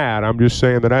on that. I'm just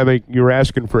saying that I think you're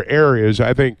asking for areas.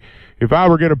 I think if I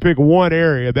were going to pick one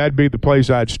area, that'd be the place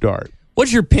I'd start.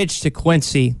 What's your pitch to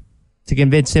Quincy to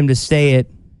convince him to stay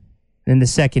in the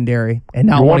secondary and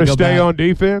not want to go back?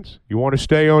 You want to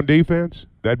stay on defense?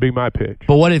 That'd be my pitch.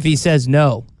 But what if he says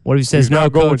no? What if he says no,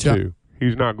 Coach?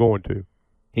 He's not going to.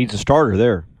 He's a starter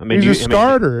there. I mean, he's a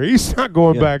starter. He's not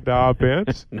going back to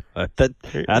offense. I think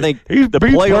he's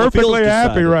play perfectly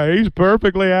happy, right? He's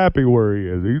perfectly happy where he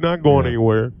is. He's not going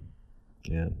anywhere.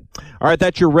 Yeah. All right,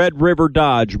 that's your Red River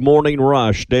Dodge Morning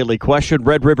Rush Daily Question.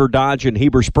 Red River Dodge in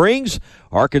Heber Springs,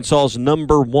 Arkansas's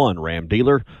 #1 Ram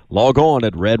dealer. Log on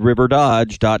at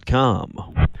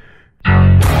redriverdodge.com.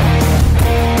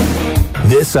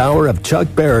 This hour of Chuck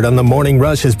Barrett on the Morning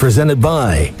Rush is presented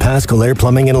by Paschal Air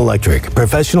Plumbing and Electric.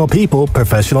 Professional people,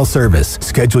 professional service.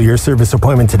 Schedule your service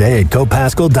appointment today at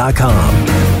gopaschal.com.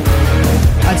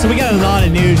 All right, so we got a lot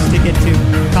of news to get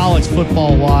to college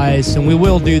football-wise, and we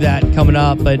will do that coming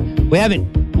up, but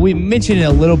we mentioned it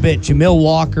a little bit. Jamil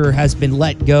Walker has been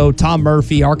let go. Tom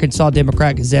Murphy, Arkansas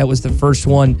Democrat-Gazette, was the first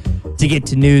one to get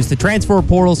to news. The transfer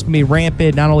portal's going to be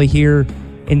rampant, not only here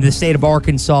in the state of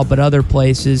Arkansas, but other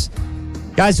places.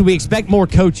 Guys, do we expect more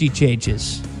coaching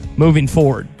changes moving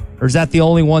forward? Or is that the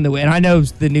only one that and I know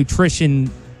the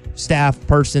nutrition staff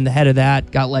person, the head of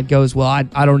that, got let go as well. I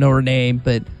don't know her name,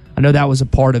 but I know that was a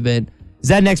part of it. Is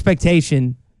that an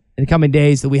expectation in the coming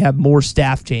days that we have more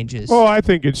staff changes? Well, I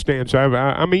think it stands.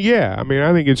 I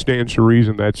think it stands to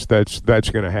reason that's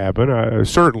going to happen.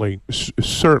 Certainly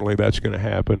that's going to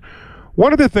happen.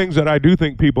 One of the things that I do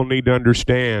think people need to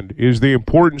understand is the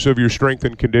importance of your strength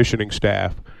and conditioning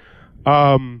staff.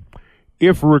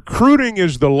 If recruiting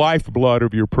is the lifeblood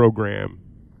of your program,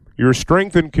 your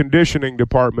strength and conditioning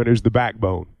department is the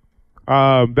backbone.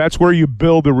 That's where you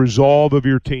build the resolve of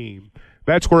your team.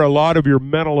 That's where a lot of your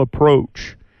mental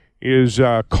approach is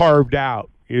carved out.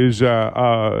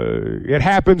 It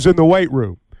happens in the weight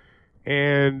room.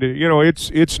 And,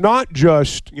 it's not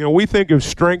just, we think of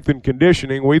strength and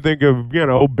conditioning. We think of,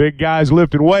 big guys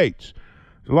lifting weights.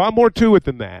 There's a lot more to it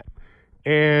than that.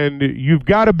 And you've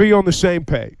got to be on the same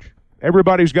page.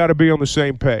 Everybody's got to be on the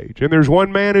same page. And there's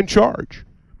one man in charge,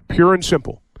 pure and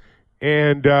simple.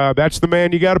 And that's the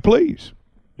man you got to please,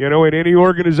 in any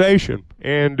organization.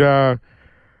 And, I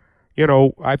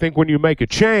think when you make a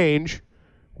change,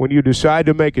 when you decide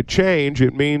to make a change,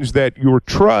 it means that your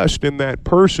trust in that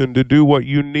person to do what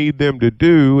you need them to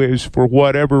do is, for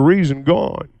whatever reason,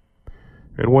 gone.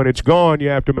 And when it's gone, you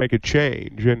have to make a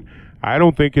change. And I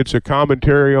don't think it's a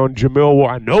commentary on Jamil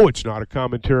Walker. I know it's not a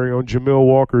commentary on Jamil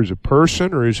Walker as a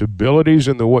person or his abilities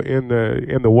in the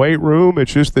weight room.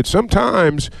 It's just that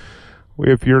sometimes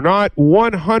if you're not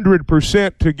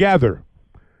 100% together,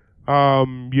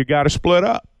 you got to split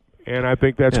up. And I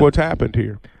think that's what's happened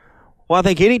here. Well, I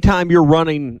think anytime you're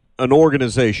running an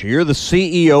organization, you're the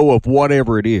CEO of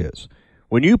whatever it is.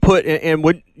 When you put, and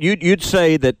when you'd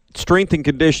say that strength and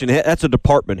conditioning, that's a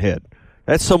department head.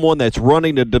 That's someone that's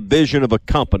running a division of a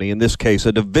company, in this case,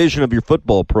 a division of your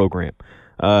football program.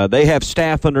 They have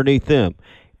staff underneath them.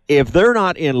 If they're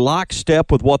not in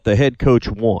lockstep with what the head coach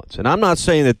wants, and I'm not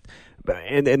saying that,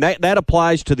 and that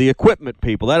applies to the equipment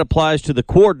people, that applies to the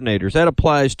coordinators, that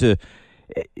applies to,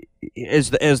 as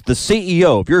the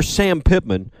CEO, if you're Sam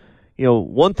Pittman,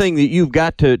 one thing that you've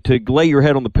got to lay your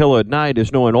head on the pillow at night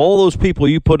is knowing all those people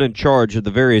you put in charge of the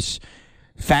various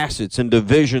facets and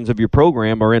divisions of your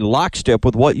program are in lockstep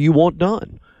with what you want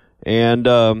done. And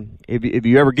if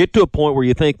you ever get to a point where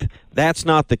you think that's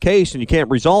not the case and you can't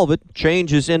resolve it,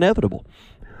 change is inevitable.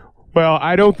 Well,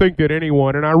 I don't think that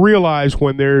anyone, and I realize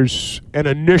when there's an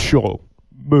initial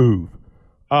move,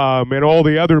 and all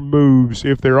the other moves,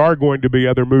 if there are going to be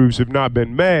other moves, have not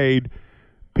been made,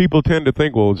 people tend to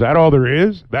think, well, is that all there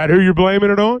is? Is that who you're blaming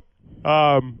it on?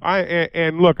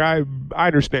 Look, I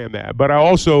understand that, but I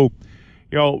also,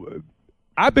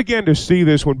 I began to see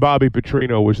this when Bobby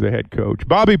Petrino was the head coach.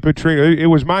 Bobby Petrino, it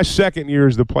was my second year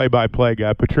as the play-by-play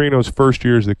guy, Petrino's first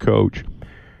year as the coach.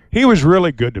 He was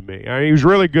really good to me. He was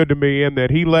really good to me in that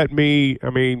he let me,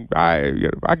 I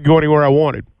could go anywhere I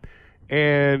wanted.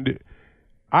 And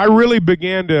I really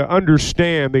began to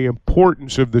understand the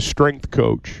importance of the strength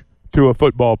coach to a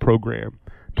football program,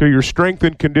 to your strength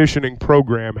and conditioning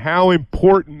program, how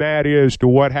important that is to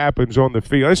what happens on the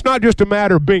field. It's not just a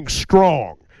matter of being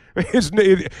strong.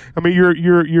 You're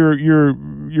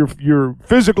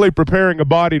physically preparing a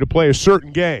body to play a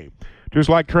certain game, just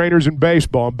like trainers in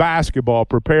baseball and basketball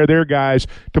prepare their guys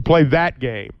to play that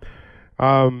game.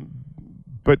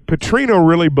 But Petrino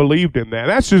really believed in that.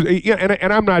 That's just,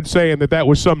 and I'm not saying that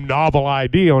was some novel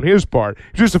idea on his part.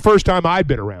 It's just the first time I'd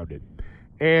been around it.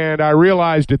 And I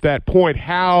realized at that point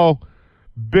how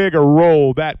big a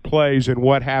role that plays in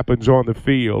what happens on the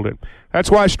field. And that's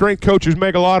why strength coaches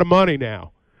make a lot of money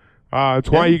now.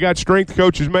 It's why you got strength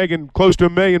coaches making close to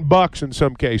 $1 million in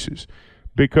some cases,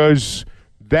 because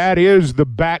that is the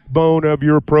backbone of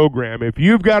your program. If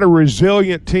you've got a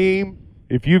resilient team,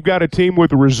 if you've got a team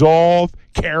with resolve,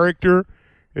 character,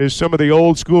 as some of the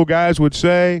old school guys would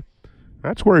say,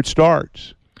 that's where it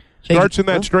starts. Starts in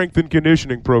that strength and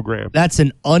conditioning program. That's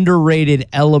an underrated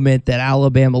element that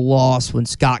Alabama lost when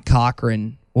Scott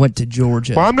Cochran went to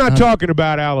Georgia. Well, I'm not talking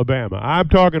about Alabama. I'm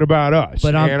talking about us.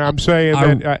 But I'm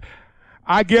saying that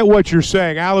I get what you're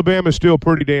saying. Alabama's still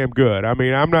pretty damn good. I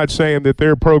mean, I'm not saying that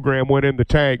their program went in the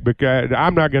tank, because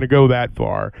I'm not going to go that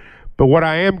far. But what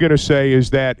I am going to say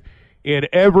is that in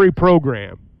every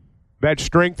program, that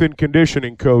strength and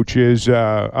conditioning coach is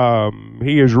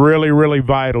he is really, really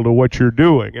vital to what you're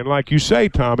doing. And like you say,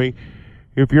 Tommy,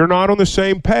 if you're not on the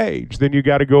same page, then you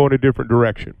got to go in a different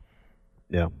direction.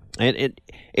 Yeah.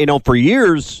 And for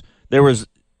years, there was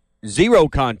zero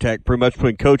contact pretty much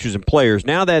between coaches and players.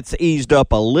 Now that's eased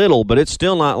up a little, but it's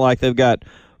still not like they've got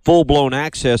full-blown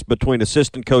access between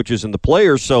assistant coaches and the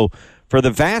players. So for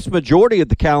the vast majority of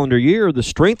the calendar year, the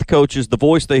strength coach is the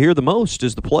voice they hear the most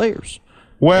is the players.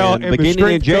 Well, and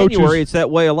beginning in January, it's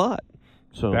that way a lot.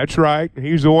 So that's right.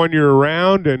 He's the one you're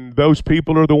around, and those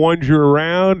people are the ones you're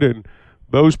around, and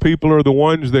those people are the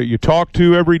ones that you talk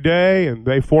to every day, and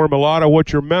they form a lot of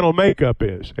what your mental makeup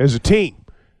is as a team.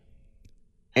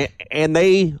 And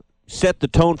they set the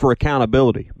tone for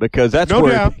accountability, because that's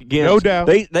where it begins. No doubt.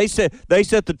 They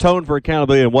set the tone for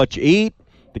accountability and what you eat,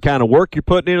 the kind of work you're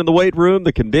putting in the weight room,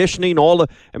 the conditioning,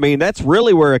 that's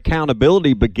really where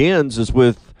accountability begins, is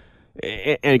with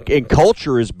and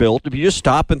culture is built. If you just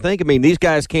stop and think, these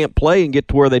guys can't play and get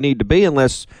to where they need to be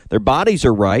unless their bodies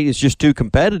are right. It's just too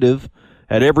competitive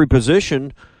at every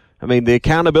position. The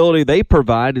accountability they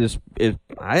provide is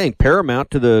I think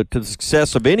paramount to the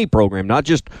success of any program, not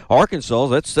just Arkansas.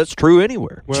 That's true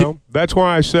anywhere. Well, that's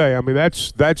why I say,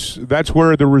 that's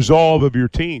where the resolve of your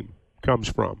team comes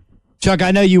from. Chuck,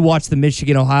 I know you watched the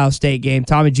Michigan-Ohio State game.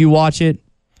 Tommy, did you watch it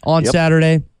on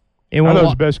Saturday? I thought it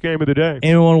was the best game of the day.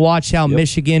 Anyone watch how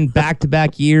Michigan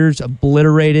back-to-back years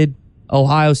obliterated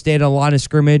Ohio State on the line of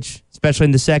scrimmage, especially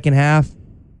in the second half?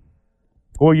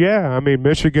 Well, yeah.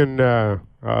 Michigan.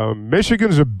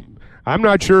 I'm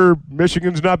not sure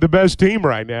Michigan's not the best team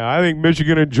right now. I think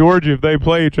Michigan and Georgia, if they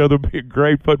play each other, will be a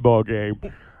great football game.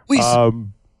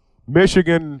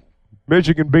 Michigan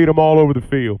beat them all over the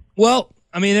field. Well,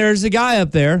 there's a guy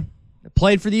up there that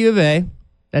played for the U of A.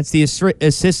 That's the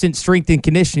assistant strength and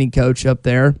conditioning coach up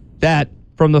there that,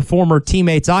 from the former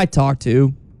teammates I talked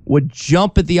to, would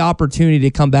jump at the opportunity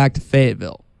to come back to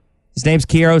Fayetteville. His name's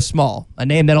Kiero Small, a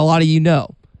name that a lot of you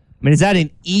know. Is that an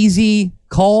easy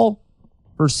call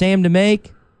for Sam to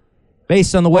make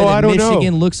based on the way that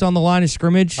Michigan looks on the line of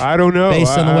scrimmage? I don't know.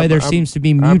 Based on the way there seems to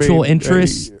be mutual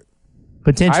interest,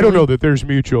 potentially? I don't know that there's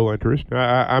mutual interest.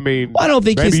 I don't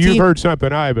think maybe you've heard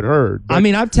something I haven't heard. I've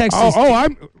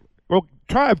texted.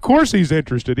 Of course he's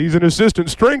interested. He's an assistant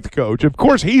strength coach. Of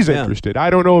course he's interested. I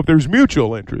don't know if there's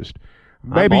mutual interest.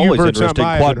 Maybe you've heard something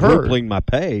I haven't heard. Quadrupling my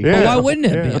pay. Yeah. Well, why wouldn't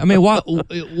it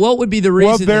be? What would be the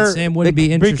reason that Sam wouldn't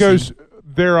be interested? Because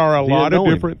there are a lot of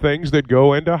different things that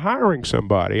go into hiring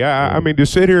somebody. To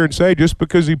sit here and say just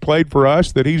because he played for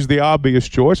us that he's the obvious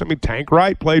choice. Tank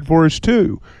Wright played for us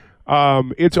too.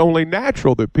 It's only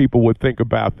natural that people would think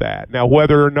about that. Now,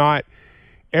 whether or not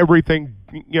everything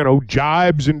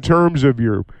jibes in terms of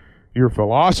your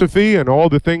philosophy and all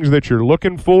the things that you're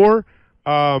looking for,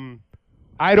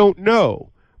 I don't know.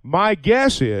 My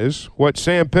guess is what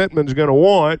Sam Pittman's going to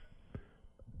want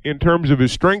in terms of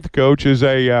his strength coach is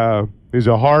a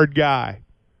hard guy.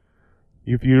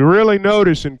 If you really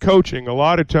notice in coaching, a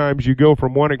lot of times you go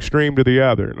from one extreme to the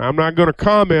other. And I'm not going to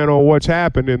comment on what's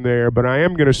happened in there, but I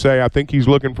am going to say I think he's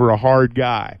looking for a hard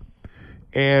guy.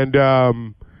 And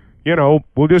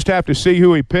we'll just have to see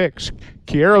who he picks.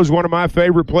 Kiero's one of my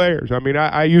favorite players.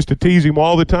 I used to tease him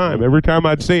all the time. Every time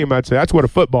I'd see him, I'd say, that's what a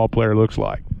football player looks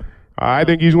like. I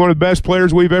think he's one of the best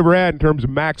players we've ever had in terms of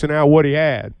maxing out what he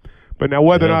had. But now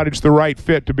whether or not it's the right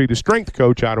fit to be the strength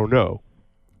coach, I don't know.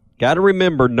 Got to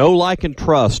remember, know, like, and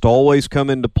trust always come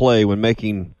into play when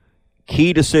making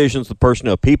key decisions with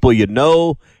personnel. People you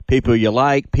know, people you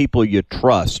like, people you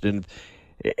trust. And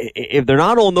if they're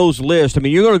not on those lists,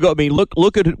 you're going to go.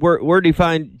 Look at where did he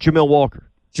find Jamil Walker?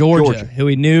 Georgia, who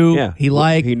he knew, he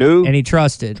liked, he knew, and he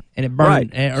trusted, and it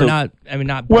burned, not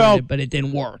burned it, but it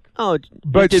didn't work.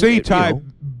 But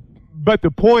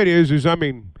the point is,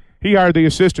 he hired the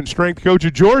assistant strength coach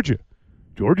at Georgia.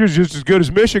 Georgia's just as good as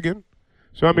Michigan.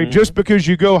 So, just because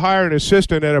you go hire an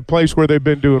assistant at a place where they've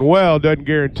been doing well doesn't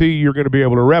guarantee you're going to be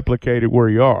able to replicate it where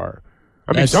you are.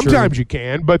 Sometimes you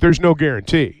can, but there's no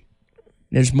guarantee.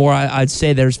 There's more. I'd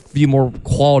say there's a few more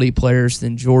quality players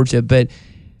than Georgia, but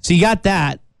so you got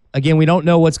that. Again, we don't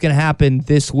know what's going to happen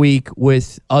this week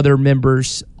with other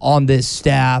members on this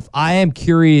staff. I am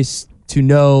curious to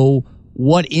know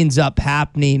what ends up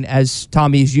happening, as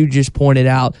Tommy, as you just pointed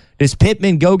out. Does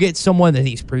Pittman go get someone that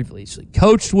he's previously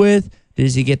coached with?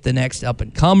 Does he get the next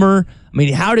up-and-comer? I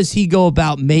mean, how does he go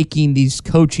about making these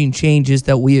coaching changes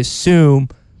that we assume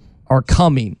are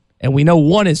coming? And we know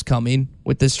one is coming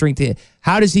with the strength.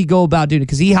 How does he go about doing it?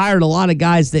 Because he hired a lot of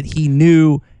guys that he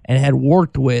knew and had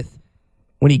worked with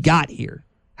when he got here.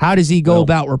 How does he go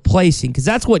about replacing? Because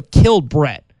that's what killed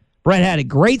Brett. Brett had a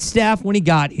great staff when he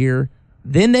got here.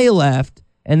 Then they left,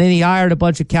 and then he hired a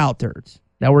bunch of cow turds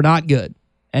that were not good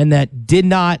and that did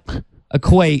not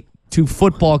equate to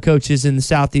football coaches in the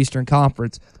Southeastern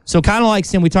Conference. So kind of like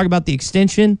Sam, we talk about the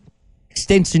extension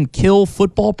kill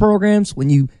football programs when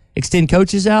you extend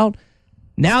coaches out.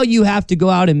 Now you have to go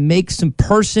out and make some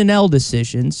personnel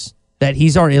decisions that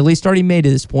he's already made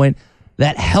at this point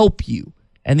that help you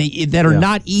and that are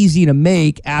not easy to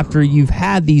make after you've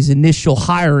had these initial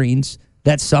hirings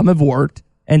that some have worked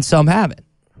and some haven't.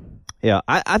 Yeah,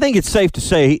 I think it's safe to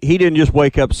say he didn't just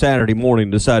wake up Saturday morning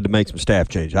and decide to make some staff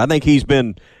changes. I think he's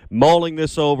been mulling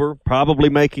this over, probably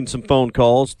making some phone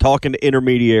calls, talking to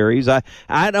intermediaries. I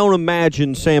don't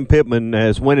imagine Sam Pittman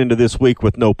has went into this week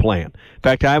with no plan. In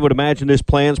fact, I would imagine this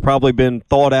plan's probably been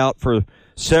thought out for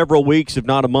several weeks, if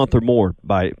not a month or more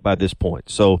by this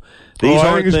point. So these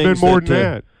I think it's things been more than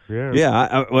that.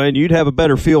 And you'd have a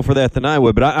better feel for that than I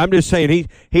would. But I'm just saying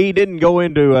he didn't go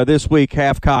into this week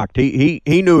half-cocked. He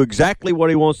knew exactly what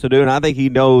he wants to do, and I think he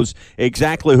knows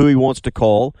exactly who he wants to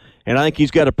call. And I think he's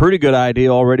got a pretty good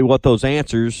idea already what those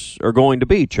answers are going to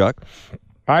be, Chuck.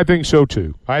 I think so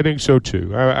too. I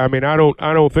mean, I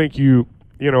don't think you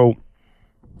know,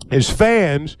 as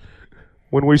fans,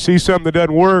 when we see something that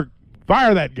doesn't work,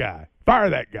 fire that guy.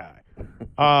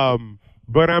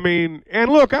 But I mean, and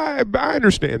look, I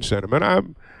understand sentiment.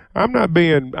 I'm not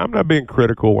being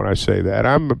critical when I say that.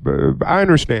 I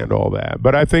understand all that,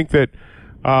 but I think that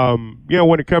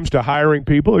when it comes to hiring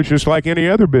people, it's just like any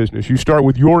other business. You start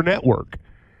with your network,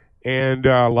 and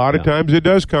a lot of times it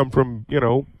does come from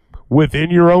within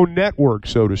your own network,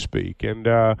 so to speak, and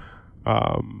the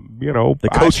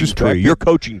coaching tree, your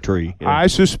coaching tree. Yeah. I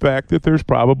suspect that there's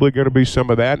probably going to be some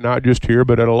of that, not just here,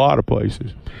 but at a lot of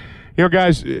places.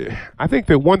 Guys, I think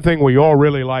that one thing we all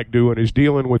really like doing is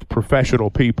dealing with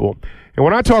professional people. And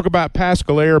when I talk about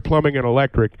Paschal Air, Plumbing, and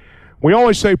Electric, we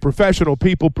always say professional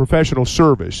people, professional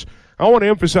service. I want to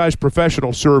emphasize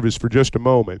professional service for just a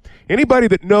moment. Anybody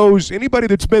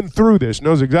that's been through this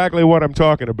knows exactly what I'm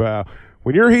talking about.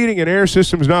 When your heating and air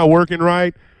system's not working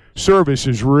right, service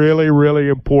is really, really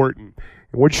important.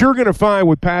 And what you're going to find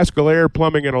with Paschal Air,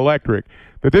 Plumbing, and Electric,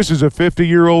 that this is a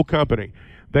 50-year-old company.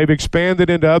 They've expanded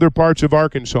into other parts of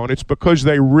Arkansas, and it's because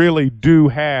they really do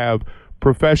have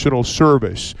professional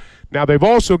service. Now, they've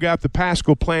also got the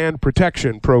Paschal Plan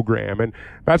Protection Program, and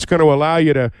that's going to allow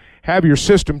you to have your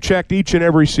system checked each and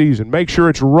every season. Make sure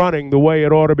it's running the way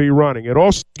it ought to be running. It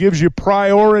also gives you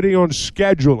priority on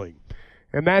scheduling,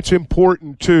 and that's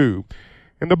important too.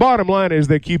 And the bottom line is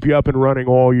they keep you up and running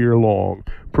all year long.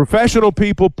 Professional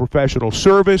people, professional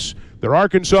service. They're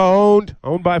Arkansas-owned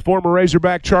by former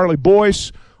Razorback Charlie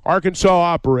Boyce,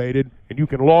 Arkansas-operated, and you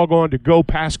can log on to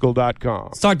gopaschal.com.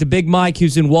 Let's talk to Big Mike,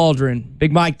 who's in Waldron.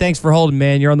 Big Mike, thanks for holding,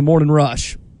 man. You're on the Morning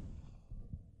Rush.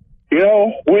 We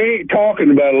ain't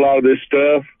talking about a lot of this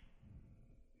stuff.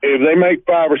 If they make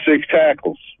 5 or 6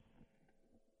 tackles,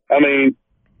 I mean,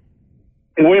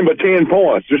 win by 10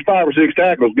 points. There's 5 or 6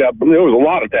 tackles there was a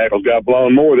lot of tackles got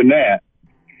blown, more than that.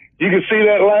 You can see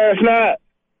that last night.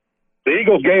 The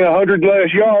Eagles gain 100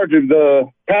 less yards if the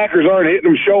Packers aren't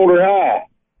hitting them shoulder high.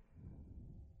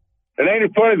 It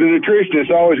ain't funny the nutritionist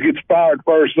always gets fired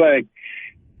first thing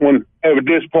when they have a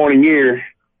disappointing year.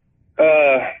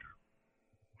 I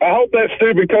hope that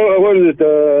stupid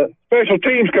special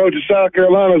teams coach of South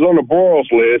Carolina's on the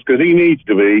Broyles list, because he needs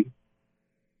to be.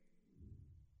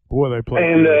 Boy, they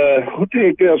play. And what the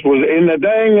heck else was it? In the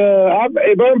dang,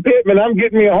 if I'm Pittman, I'm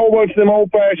getting me a whole bunch of them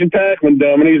old-fashioned tackling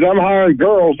dummies. I'm hiring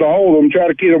girls to hold them, try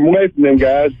to keep them away from them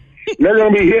guys. And they're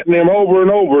going to be hitting them over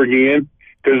and over again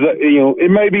because,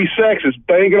 it may be sexist,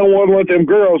 but they ain't going to want to let them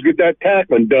girls get that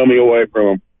tackling dummy away from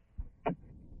them.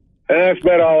 And that's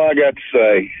about all I got to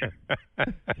say.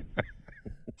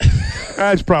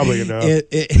 That's probably enough.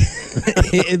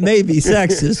 It may be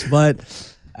sexist, but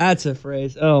that's a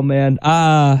phrase. Oh man,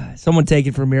 someone take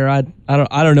it from here. I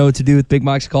don't know what to do with Big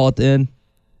Mike's call at the end.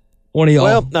 One of y'all.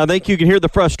 Well, I think you can hear the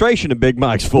frustration in Big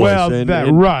Mike's voice. Well,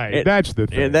 that's the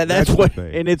thing. And that's what.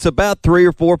 And it's about 3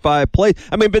 or 4 or 5 plays.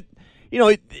 I mean, but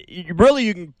you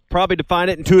can probably define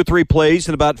it in 2 or 3 plays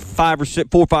in about 4,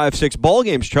 5, 6 ball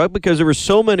games, Chuck, because there were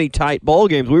so many tight ball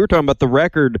games. We were talking about the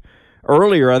record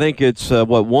earlier. I think it's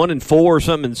 1-4 or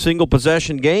something in single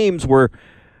possession games where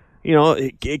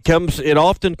it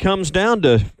often comes down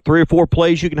to 3 or 4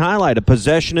 plays you can highlight, a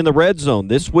possession in the red zone.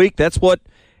 This week, that's what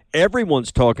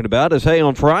everyone's talking about is, hey,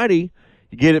 on Friday,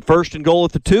 you get it 1st and goal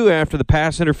at the 2 after the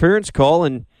pass interference call,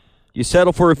 and you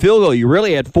settle for a field goal. You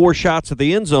really had 4 shots at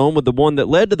the end zone with the one that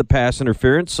led to the pass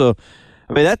interference. So,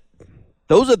 I mean,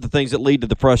 those are the things that lead to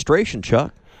the frustration,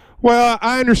 Chuck. Well,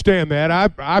 I understand that.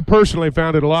 I personally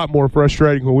found it a lot more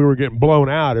frustrating when we were getting blown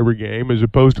out every game as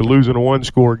opposed to losing a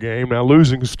 1-score game. Now,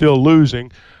 losing is still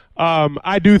losing.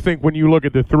 I do think when you look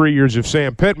at the 3 years of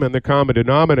Sam Pittman, the common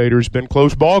denominator has been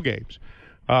close ball games.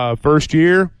 First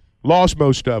year, lost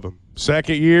most of them.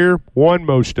 Second year, won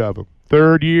most of them.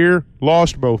 Third year,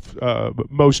 lost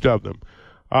most of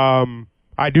them.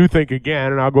 I do think,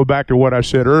 again, and I'll go back to what I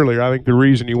said earlier, I think the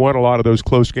reason you won a lot of those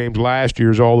close games last year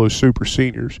is all those super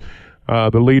seniors,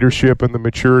 the leadership and the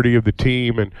maturity of the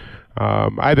team, and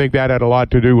I think that had a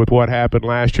lot to do with what happened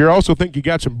last year. I also think you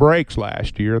got some breaks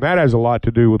last year, and that has a lot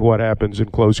to do with what happens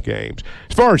in close games.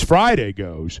 As far as Friday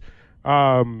goes,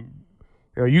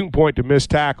 you can point to missed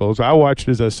tackles. I watched,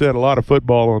 as I said, a lot of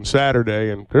football on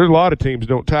Saturday, and there's a lot of teams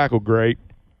don't tackle great.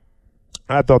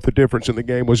 I thought the difference in the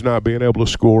game was not being able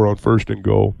to score on 1st and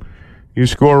goal. You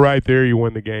score right there, you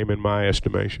win the game in my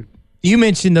estimation. You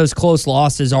mentioned those close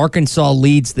losses. Arkansas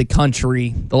leads the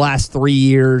country the last 3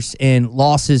 years in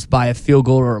losses by a field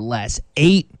goal or less.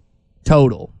 8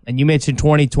 total. And you mentioned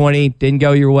 2020 didn't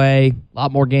go your way. A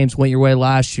lot more games went your way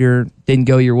last year, didn't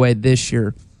go your way this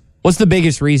year. What's the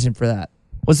biggest reason for that?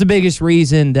 What's the biggest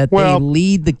reason that they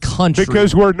lead the country?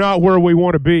 Because we're not where we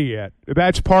want to be yet.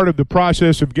 That's part of the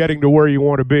process of getting to where you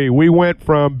want to be. We went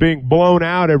from being blown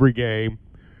out every game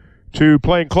to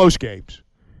playing close games.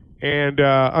 And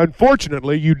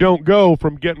unfortunately, you don't go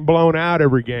from getting blown out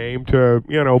every game to,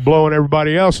 blowing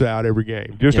everybody else out every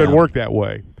game. It just doesn't work that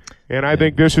way. And I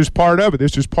think this is part of it.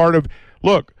 This is part of –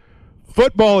 look,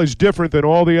 football is different than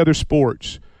all the other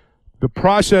sports. The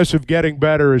process of getting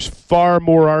better is far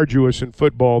more arduous in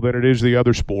football than it is the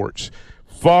other sports.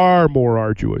 Far more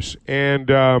arduous.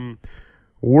 And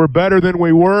we're better than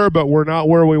we were, but we're not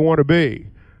where we want to be.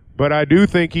 But I do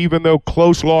think even though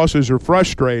close losses are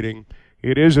frustrating,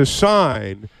 it is a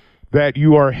sign that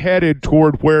you are headed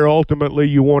toward where ultimately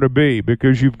you want to be,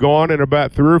 because you've gone in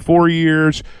about 3 or 4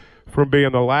 years from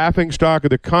being the laughingstock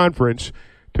of the conference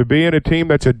to being a team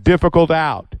that's a difficult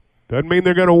out. Doesn't mean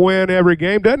they're going to win every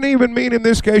game. Doesn't even mean in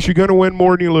this case you're going to win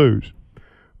more than you lose.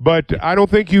 But I don't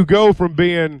think you go from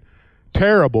being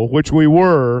terrible, which we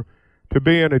were, to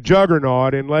being a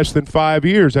juggernaut in less than 5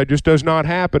 years. That just does not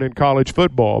happen in college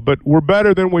football. But we're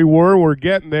better than we were. We're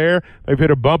getting there. They've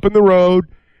hit a bump in the road,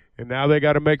 and now they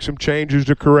got to make some changes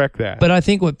to correct that. But I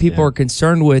think what people are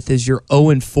concerned with is you're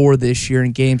 0-4 this year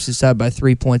in games decided by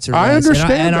 3 points or less. I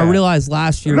understand and I realized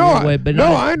last year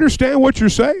I understand what you're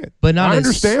saying. But I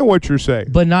understand what you're saying.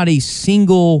 But not a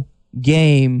single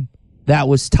game that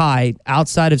was tight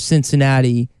outside of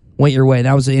Cincinnati went your way.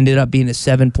 That ended up being a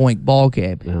 7-point ball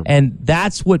game. Yeah. And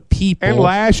that's what people... And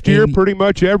last year, pretty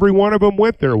much every one of them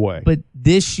went their way. But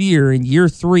this year, in year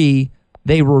 3,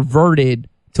 they reverted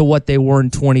to what they were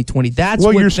in 2020. That's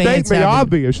what you're fans stating the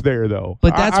obvious there, though.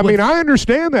 But that's I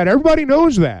understand that. Everybody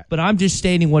knows that. But I'm just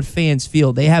stating what fans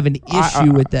feel. They have an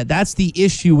issue with that. That's the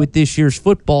issue with this year's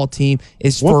football team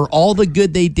is for all the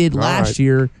good they did last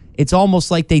year, it's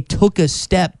almost like they took a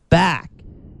step back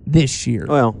this year,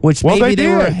 which maybe they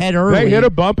were ahead early. They hit a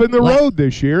bump in the road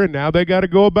this year, and now they got to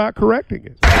go about correcting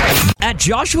it. At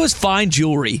Joshua's Fine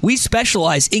Jewelry, we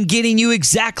specialize in getting you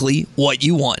exactly what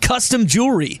you want. Custom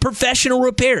jewelry, professional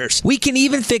repairs. We can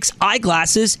even fix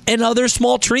eyeglasses and other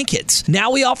small trinkets.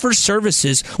 Now we offer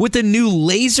services with a new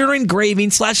laser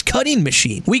engraving/cutting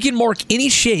machine. We can mark any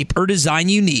shape or design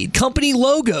you need. Company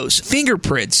logos,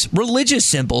 fingerprints, religious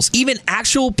symbols, even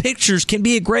actual pictures can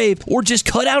be engraved or just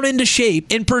cut out into shape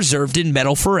and preserved in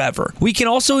metal forever. We can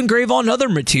also engrave on other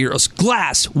materials,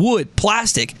 glass, wood,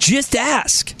 plastic. Just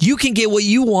ask. You can get what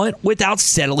you want without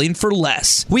settling for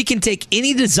less. We can take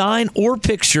any design or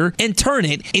picture and turn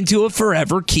it into a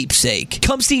forever keepsake.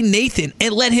 Come see Nathan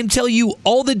and let him tell you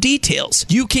all the details.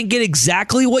 You can get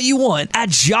exactly what you want at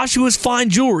Joshua's Fine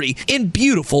Jewelry in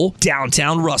beautiful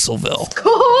downtown Russellville.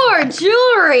 Core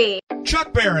Jewelry.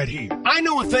 Chuck Barrett here. I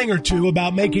know a thing or two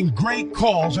about making great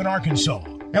calls in Arkansas.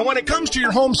 And when it comes to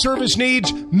your home service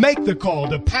needs, make the call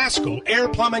to Paschal Air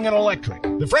Plumbing and Electric.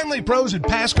 The friendly pros at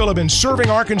Paschal have been serving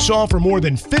Arkansas for more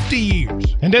than 50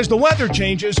 years. And as the weather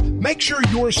changes, make sure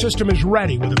your system is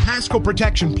ready with a Paschal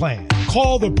protection plan.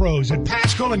 Call the pros at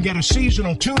Paschal and get a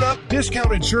seasonal tune-up,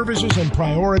 discounted services, and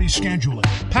priority scheduling.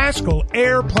 Paschal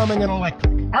Air Plumbing and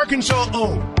Electric. Arkansas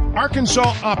owned.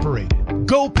 Arkansas operated.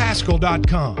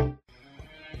 GoPaschal.com.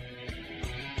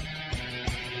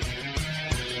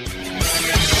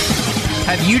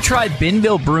 Have you tried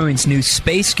Benville Brewing's new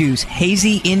Space Goose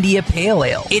Hazy India Pale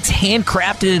Ale? It's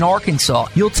handcrafted in Arkansas.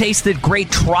 You'll taste the great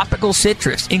tropical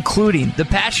citrus, including the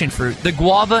passion fruit, the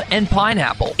guava, and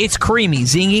pineapple. It's creamy,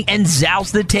 zingy, and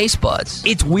zounds the taste buds.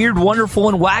 It's weird, wonderful,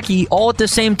 and wacky all at the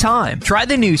same time. Try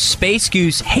the new Space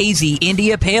Goose Hazy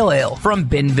India Pale Ale from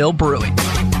Benville Brewing.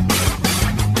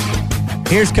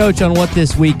 Here's Coach on what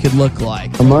this week could look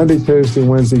like. On Monday, Tuesday,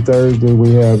 Wednesday, Thursday,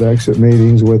 we have exit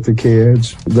meetings with the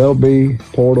kids. There'll be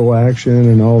portal action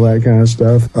and all that kind of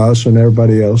stuff, us and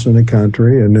everybody else in the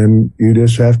country, and then you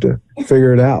just have to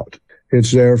figure it out.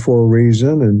 It's there for a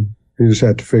reason, and you just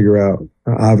have to figure out,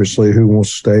 obviously, who wants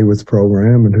to stay with the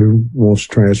program and who wants to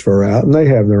transfer out, and they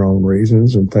have their own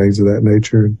reasons and things of that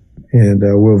nature. And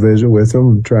we'll visit with them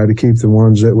and try to keep the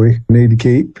ones that we need to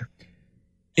keep.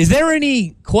 Is there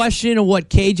any question of what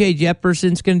KJ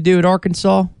Jefferson's going to do at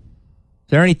Arkansas? Is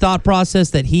there any thought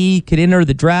process that he could enter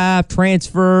the draft,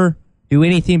 transfer, do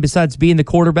anything besides being the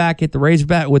quarterback at the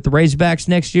Razorbacks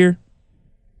next year?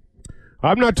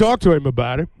 I've not talked to him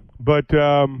about it, but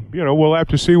we'll have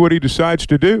to see what he decides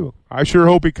to do. I sure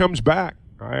hope he comes back.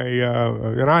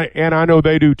 I know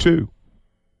they do too.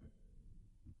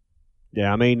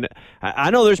 Yeah, I mean, I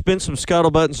know there's been some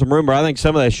scuttlebutt and some rumor. I think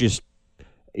some of that's just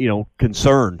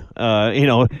concern,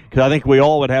 because I think we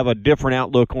all would have a different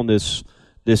outlook on this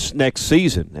next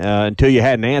season until you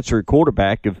had an answer at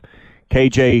quarterback. If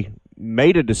KJ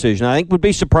made a decision, I think would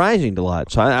be surprising to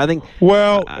lots. I think a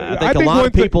lot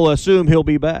of people assume he'll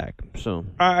be back. So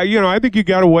I think you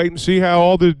got to wait and see how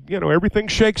all the everything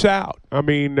shakes out. I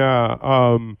mean,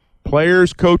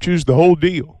 players, coaches, the whole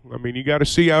deal. I mean, you got to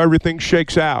see how everything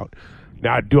shakes out.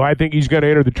 Now, do I think he's going to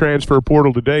enter the transfer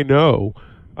portal today? No.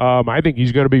 I think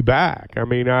he's going to be back. I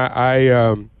mean,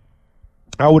 I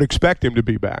would expect him to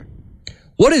be back.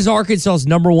 What is Arkansas's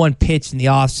number one pitch in the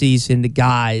offseason to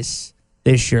guys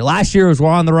this year? Last year was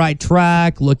we're on the right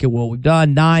track. Look at what we've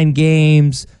done. 9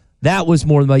 games. That was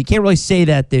more than you can't really say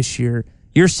that this year.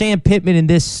 You're Sam Pittman and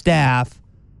this staff.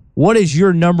 What is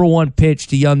your number one pitch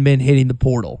to young men hitting the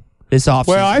portal this offseason?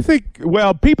 Well, I think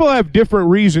people have different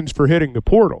reasons for hitting the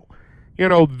portal.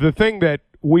 The thing that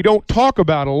we don't talk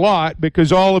about a lot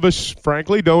because all of us,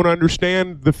 frankly, don't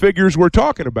understand the figures we're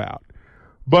talking about.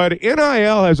 But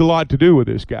NIL has a lot to do with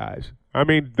this, guys. I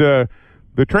mean, the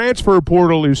transfer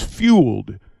portal is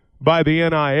fueled by the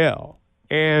NIL.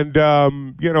 And,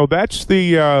 that's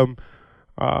the,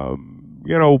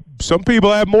 some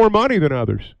people have more money than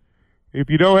others. If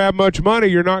you don't have much money,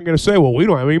 you're not going to say, well, we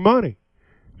don't have any money.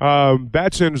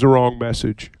 That sends the wrong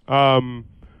message.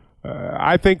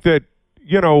 I think that,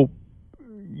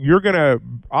 you're going to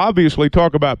obviously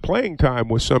talk about playing time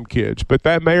with some kids, but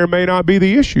that may or may not be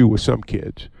the issue with some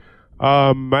kids.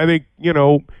 I think,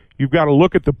 you've got to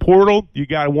look at the portal. You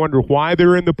got to wonder why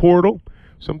they're in the portal.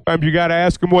 Sometimes you got to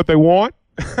ask them what they want,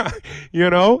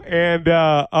 and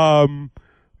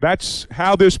that's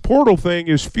how this portal thing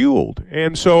is fueled.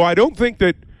 And so I don't think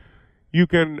that you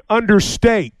can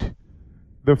understate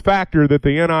the factor that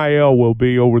the NIL will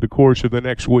be over the course of the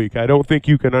next week. I don't think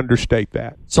you can understate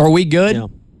that. So are we good? Yeah.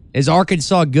 Is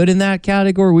Arkansas good in that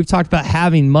category? We've talked about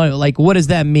having money. Like, what does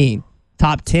that mean?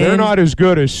 Top 10? They're not as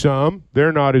good as some.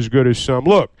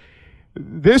 Look,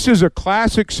 this is a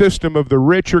classic system of the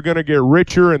rich are going to get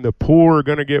richer and the poor are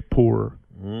going to get poorer.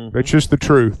 Mm-hmm. That's just the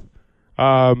truth.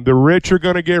 The rich are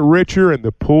going to get richer and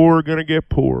the poor are going to get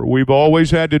poorer. We've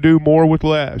always had to do more with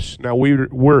less. Now,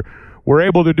 we're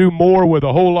able to do more with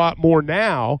a whole lot more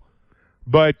now,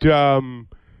 but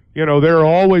there are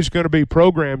always going to be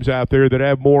programs out there that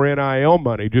have more NIL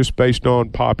money just based on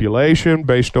population,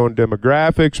 based on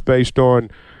demographics, based on,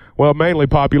 mainly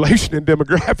population and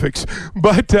demographics.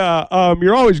 But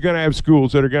you're always going to have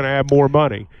schools that are going to have more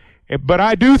money. But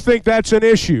I do think that's an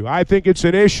issue. I think it's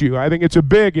an issue. I think it's a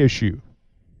big issue.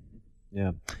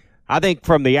 Yeah. I think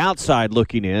from the outside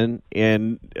looking in,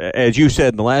 and as you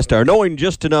said in the last hour, knowing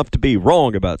just enough to be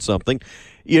wrong about something,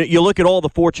 you look at all the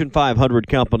Fortune 500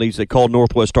 companies that call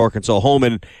Northwest Arkansas home,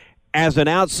 and as an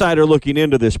outsider looking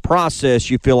into this process,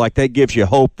 you feel like that gives you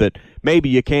hope that maybe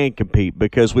you can compete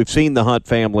because we've seen the Hunt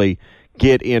family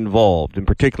get involved, and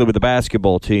particularly with the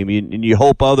basketball team, and you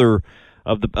hope other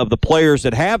the players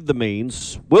that have the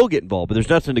means will get involved. But there's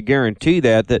nothing to guarantee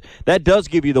that does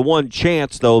give you the one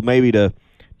chance, though, maybe to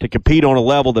compete on a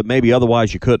level that maybe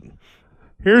otherwise you couldn't.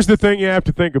 Here's the thing you have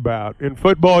to think about. In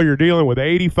football, you're dealing with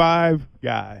 85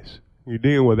 guys. You're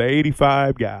dealing with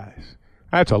 85 guys.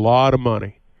 That's a lot of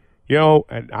money.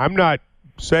 And I'm not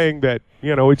saying that,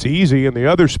 it's easy in the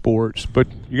other sports, but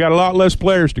you got a lot less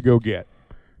players to go get.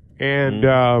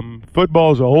 And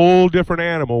football is a whole different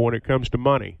animal when it comes to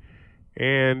money.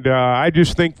 And I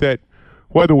just think that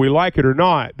whether we like it or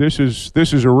not, this is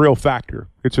a real factor.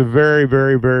 It's a very,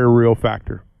 very, very real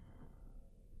factor.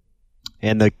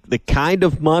 And the kind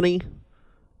of money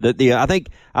I think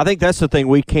that's the thing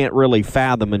we can't really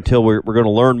fathom until we're going to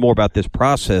learn more about this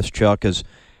process, Chuck, is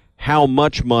how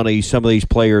much money some of these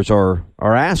players are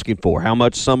asking for, how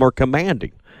much some are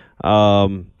commanding.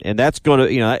 And that's going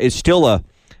to, it's still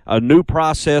a new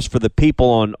process for the people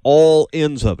on all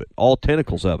ends of it, all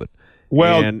tentacles of it.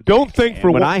 Well,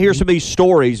 when I hear some of these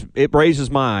stories, it raises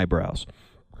my eyebrows.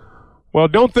 Well,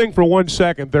 don't think for 1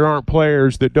 second there aren't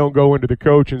players that don't go into the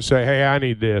coach and say, hey, I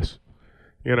need this.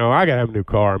 I got to have a new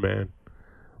car, man.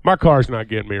 My car's not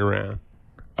getting me around.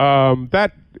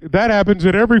 That happens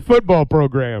in every football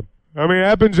program. I mean, it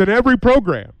happens in every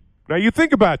program. Now, you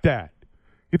think about that.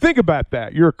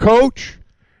 You're a coach.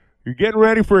 You're getting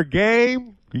ready for a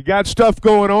game. You got stuff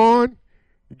going on.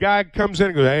 The guy comes in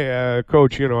and goes, hey,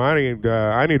 coach,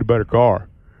 I need a better car.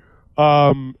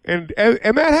 And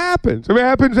that happens. I mean, it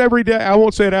happens every day. I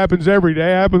won't say it happens every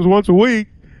day. It happens once a week.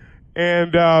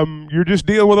 And you're just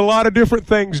dealing with a lot of different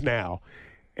things now.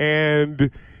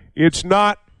 And it's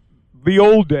not the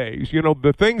old days.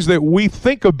 The things that we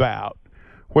think about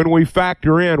when we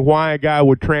factor in why a guy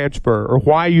would transfer or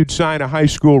why you'd sign a high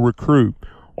school recruit.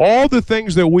 All the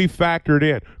things that we factored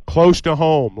in, close to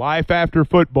home, life after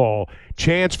football,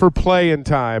 chance for playing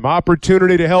time,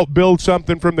 opportunity to help build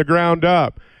something from the ground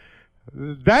up.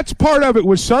 That's part of it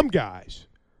with some guys.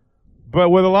 But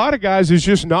with a lot of guys, it's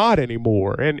just not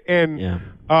anymore. And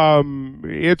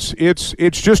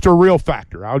it's just a real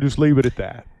factor. I'll just leave it at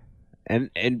that.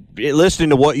 And listening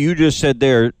to what you just said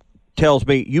there tells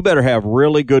me you better have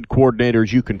really good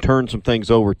coordinators you can turn some things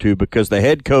over to, because the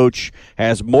head coach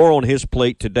has more on his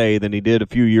plate today than he did a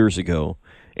few years ago.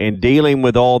 And dealing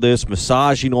with all this,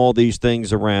 massaging all these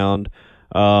things around,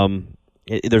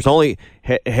 there's only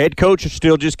head coach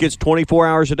still just gets 24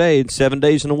 hours a day and 7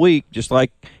 days in a week, just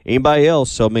like anybody else.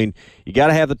 So, I mean, you got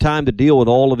to have the time to deal with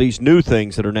all of these new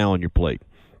things that are now on your plate.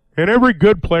 And every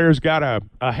good player's got a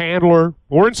handler,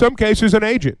 or in some cases an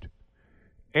agent.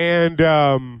 And,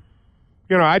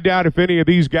 I doubt if any of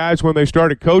these guys, when they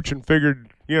started coaching, figured,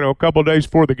 a couple of days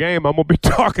before the game, I'm going to be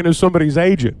talking to somebody's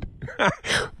agent.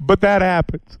 But that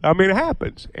happens. I mean, it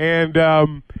happens. And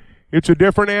it's a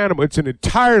different animal. It's an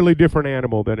entirely different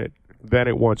animal than it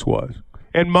once was.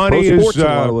 And money pro sports is, in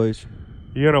a lot of ways.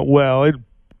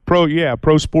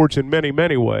 Pro sports in many,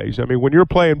 many ways. I mean, when you're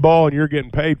playing ball and you're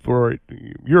getting paid for it,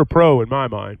 you're a pro in my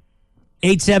mind.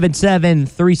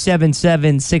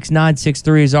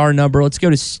 877-377-6963 is our number. Let's go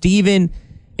to Steven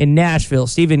in Nashville.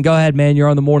 Steven, go ahead, man. You're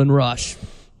on the Morning Rush.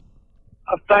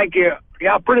 Thank you.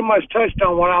 Y'all pretty much touched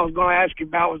on what I was going to ask you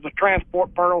about, was the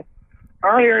transport portal.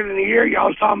 Earlier in the year, y'all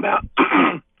was talking about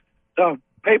the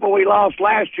people we lost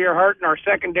last year hurting our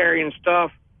secondary and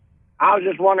stuff. I was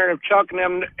just wondering if Chuck and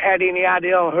them had any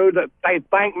idea of who that they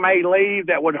think may leave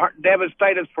that would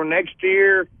devastate us for next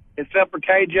year, except for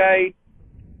KJ.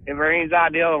 If there any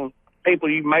idea of people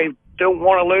you may don't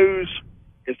want to lose,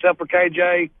 except for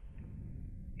KJ,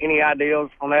 any ideas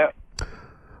on that?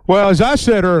 Well, as I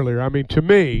said earlier, I mean, to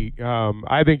me,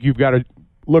 I think you've got to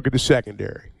look at the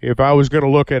secondary. If I was going to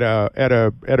look at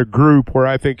a group where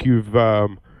I think you've,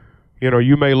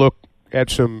 you may look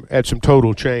at some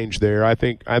total change there. I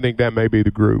think that may be the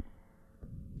group.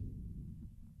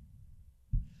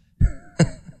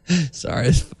 Sorry,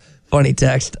 it's funny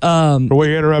text. Are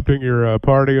we interrupting your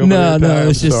party over there? No,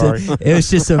 it's just it was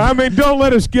just I mean, don't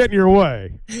let us get in your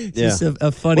way. Just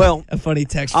a funny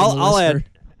text.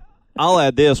 I'll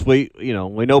add this. We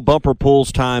know bumper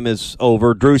pools time is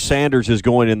over. Drew Sanders is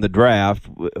going in the draft.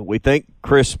 We think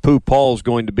Chris Paul is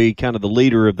going to be kind of the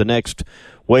leader of the next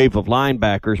wave of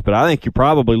linebackers, but I think you're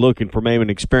probably looking for maybe an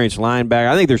experienced linebacker.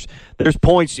 I think there's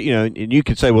points, and you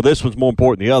could say, well, this one's more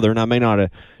important than the other, and I may not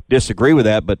disagree with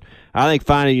that, but I think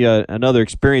finding another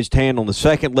experienced hand on the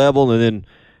second level, and then,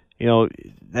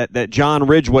 that John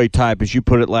Ridgeway type, as you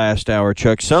put it last hour,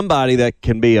 Chuck, somebody that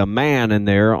can be a man in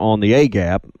there on the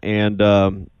A-gap, and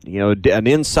an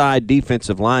inside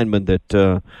defensive lineman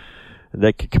that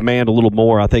could command a little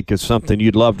more, I think, is something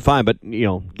you'd love to find. But,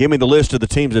 give me the list of the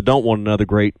teams that don't want another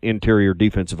great interior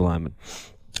defensive lineman.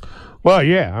 Well,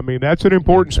 yeah. I mean, that's an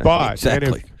important spot.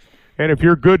 Exactly. And if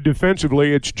you're good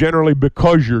defensively, it's generally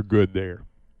because you're good there,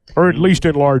 or at least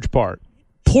in large part.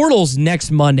 Portal's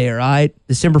next Monday, right?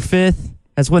 December 5th.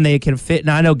 That's when they can fit. And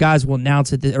I know guys will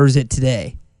announce it, or is it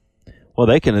today? Well,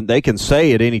 they can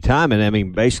say at any time, and I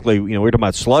mean, basically, we're talking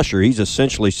about Slusher. He's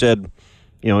essentially said,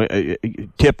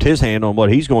 tipped his hand on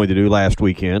what he's going to do last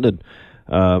weekend, and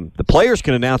the players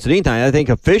can announce at any time. I think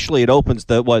officially it opens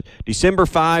December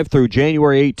 5 through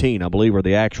January 18, I believe, are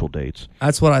the actual dates.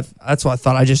 That's what I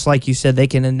thought. I just, like you said, they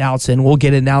can announce it, and we'll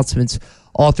get announcements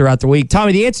all throughout the week.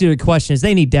 Tommy, the answer to the question is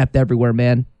they need depth everywhere,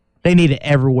 man. They need it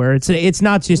everywhere. It's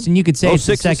not just, and you could say it's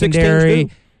the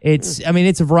secondary. It's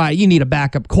a variety. You need a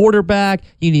backup quarterback.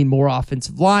 You need more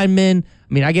offensive linemen.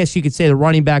 I mean, I guess you could say the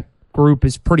running back group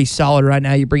is pretty solid right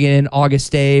now. You bring in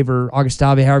Augustave,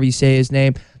 however you say his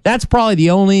name. That's probably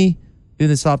the only, doing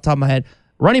this off the top of my head,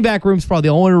 running back room's probably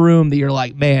the only room that you're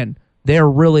like, man, they're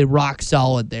really rock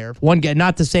solid there. One guy,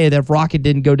 not to say that if Rocket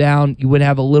didn't go down, you would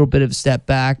have a little bit of a step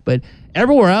back, but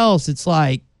everywhere else, it's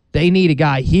like they need a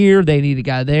guy here, they need a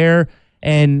guy there,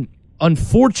 and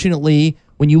unfortunately,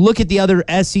 when you look at the other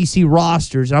SEC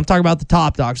rosters, and I'm talking about the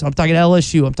top dogs, I'm talking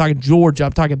LSU, I'm talking Georgia,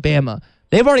 I'm talking Bama,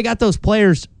 they've already got those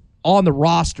players on the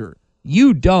roster.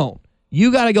 You don't.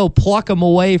 You got to go pluck them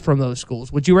away from those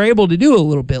schools, which you were able to do a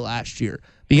little bit last year.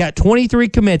 But you got 23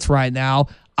 commits right now.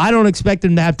 I don't expect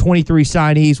them to have 23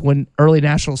 signees when early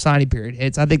national signing period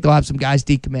hits. I think they'll have some guys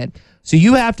decommit. So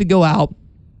you have to go out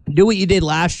and do what you did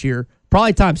last year,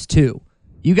 probably times 2.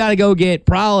 You got to go get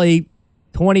probably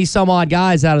 20-some-odd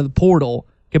guys out of the portal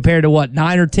compared to,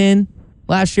 9 or 10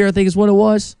 last year, I think is what it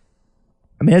was.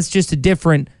 I mean, it's just a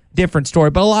different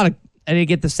story. But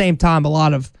and at the same time, a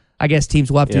lot of, I guess,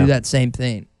 teams will have to do that same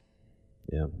thing.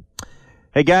 Yeah.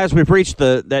 Hey, guys, we've reached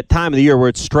that time of the year where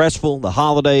it's stressful. The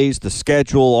holidays, the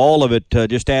schedule, all of it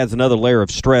just adds another layer of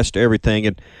stress to everything.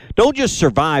 And don't just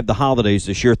survive the holidays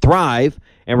this year. Thrive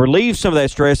and relieve some of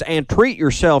that stress and treat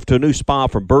yourself to a new spa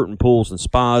from Burton Pools and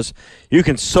Spas. You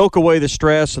can soak away the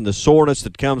stress and the soreness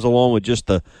that comes along with just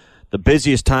the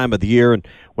busiest time of the year. And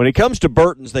when it comes to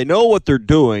Burton's, they know what they're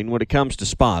doing when it comes to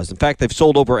spas. In fact, they've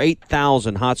sold over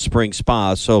 8,000 hot spring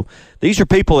spas. So these are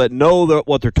people that know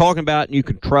what they're talking about and you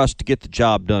can trust to get the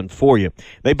job done for you.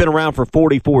 They've been around for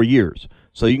 44 years,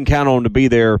 so you can count on them to be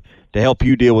there to help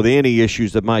you deal with any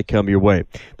issues that might come your way.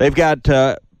 They've got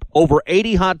over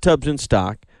 80 hot tubs in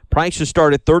stock. Prices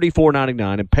start at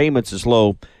 $34.99 and payments as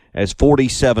low as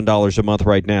 $47 a month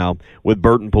right now with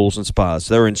Burton Pools and Spas.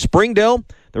 They're in Springdale.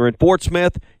 They're in Fort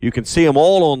Smith. You can see them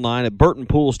all online at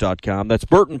burtonpools.com. That's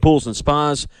Burton Pools and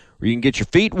Spas, where you can get your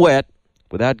feet wet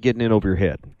without getting in over your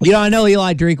head. I know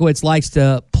Eli Drinkwitz likes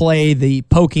to play the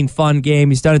poking fun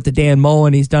game. He's done it to Dan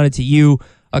Mullen. He's done it to you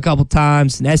a couple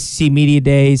times. In SEC Media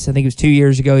Days, I think it was 2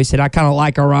 years ago, he said, I kind of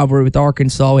like our rivalry with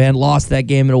Arkansas. We hadn't lost that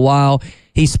game in a while.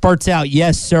 He spurts out,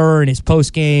 yes, sir, in his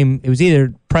post-game. It was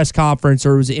either press conference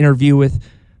or it was an interview with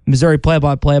Missouri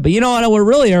play-by-play. But what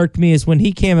really irked me is when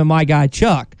he came at my guy,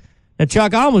 Chuck. Now,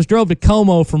 Chuck, I almost drove to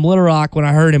Como from Little Rock when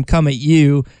I heard him come at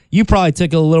you. You probably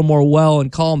took it a little more well and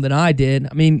calm than I did.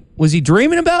 I mean, was he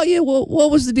dreaming about you?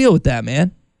 What was the deal with that,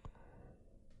 man?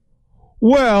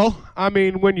 Well, I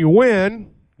mean, when you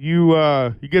win, you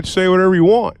get to say whatever you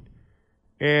want.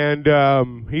 And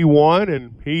he won,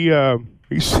 and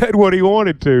he said what he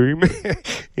wanted to.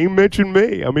 He mentioned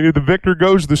me. I mean, if the victor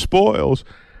goes the spoils.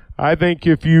 I think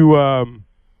if you,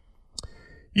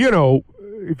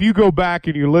 if you go back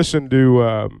and you listen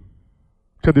to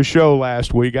the show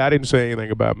last week, I didn't say anything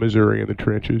about Missouri in the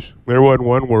trenches. There wasn't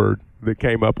one word that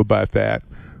came up about that.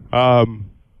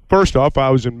 First off, I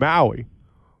was in Maui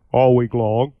all week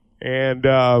long, and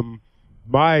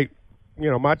my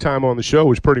time on the show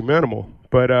was pretty minimal.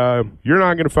 But you're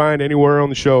not going to find anywhere on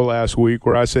the show last week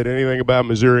where I said anything about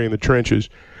Missouri in the trenches.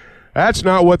 That's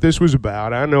not what this was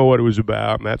about. I know what it was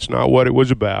about, and that's not what it was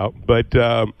about. But,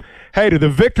 hey, to the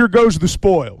victor goes the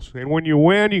spoils. And when you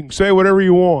win, you can say whatever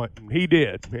you want. And he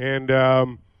did.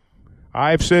 And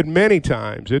I've said many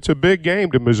times, it's a big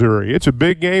game to Missouri. It's a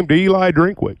big game to Eli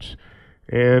Drinkwitz.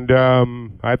 And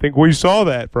I think we saw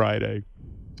that Friday.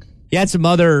 You had some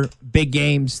other big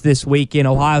games this week in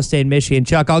Ohio State and Michigan.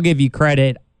 Chuck, I'll give you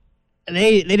credit.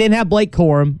 They didn't have Blake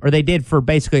Corum, or they did for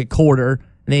basically a quarter,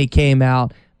 and then he came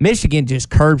out. Michigan just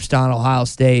curbed on Ohio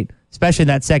State, especially in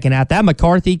that second half. That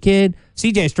McCarthy kid,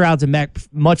 C.J. Stroud's a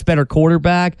much better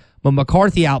quarterback, but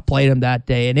McCarthy outplayed him that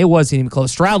day, and it wasn't even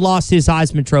close. Stroud lost his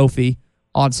Heisman Trophy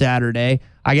on Saturday.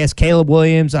 I guess Caleb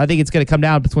Williams, I think it's going to come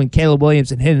down between Caleb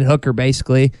Williams and Hendon Hooker,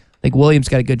 basically. I think Williams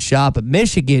got a good shot, but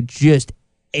Michigan just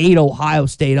ate Ohio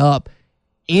State up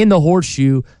in the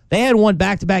horseshoe. They had won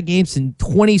back-to-back games in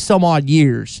 20-some-odd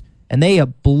years, and they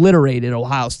obliterated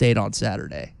Ohio State on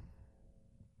Saturday.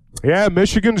 Yeah,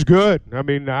 Michigan's good. I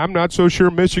mean, I'm not so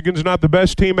sure Michigan's not the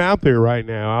best team out there right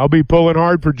now. I'll be pulling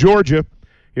hard for Georgia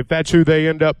if that's who they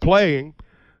end up playing.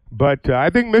 But I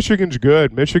think Michigan's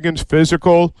good. Michigan's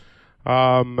physical.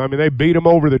 I mean, they beat them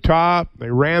over the top. They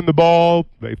ran the ball.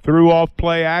 They threw off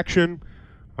play action.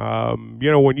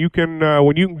 When you can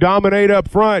dominate up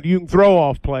front, you can throw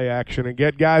off play action and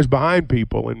get guys behind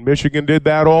people. And Michigan did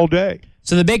that all day.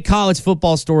 So the big college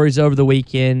football stories over the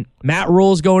weekend: Matt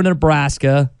Rule's going to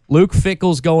Nebraska. Luke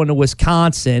Fickell's going to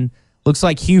Wisconsin. Looks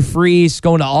like Hugh Freeze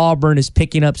going to Auburn is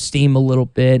picking up steam a little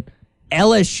bit.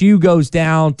 LSU goes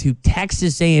down to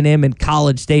Texas A&M in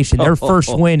College Station. Their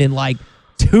first win in like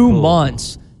 2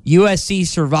 months. USC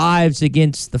survives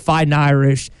against the Fighting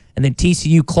Irish, and then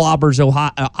TCU clobbers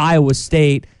Iowa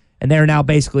State, and they're now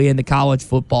basically in the college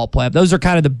football playoff. Those are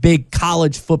kind of the big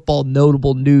college football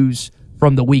notable news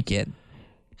from the weekend.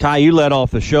 Ty, you led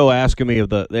off the show asking me if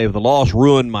the loss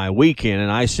ruined my weekend,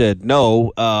 and I said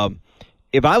no.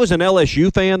 If I was an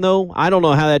LSU fan, though, I don't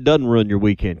know how that doesn't ruin your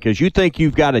weekend, because you think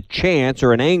you've got a chance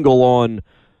or an angle on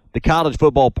the college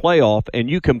football playoff, and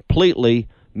you completely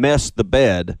messed the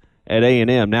bed at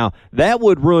A&M. Now, that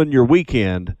would ruin your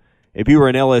weekend if you were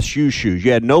in LSU shoes.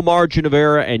 You had no margin of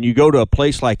error, and you go to a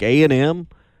place like A&M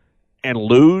and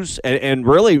lose, and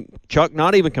really, Chuck,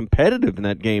 not even competitive in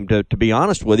that game, to be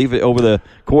honest with you, over the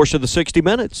course of the 60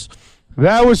 minutes.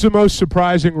 That was the most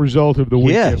surprising result of the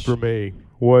weekend for me.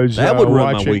 Was that would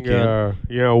ruin watching, my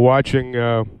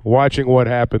weekend. Watching what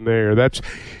happened there. That's,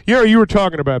 you were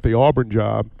talking about the Auburn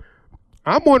job.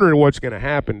 I'm wondering what's going to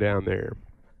happen down there.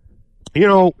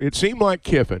 It seemed like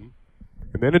Kiffin,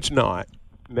 and then it's not.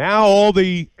 Now all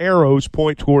the arrows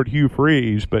point toward Hugh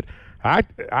Freeze, but I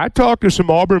talked to some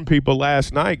Auburn people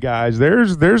last night, guys.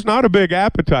 There's not a big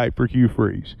appetite for Hugh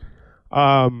Freeze.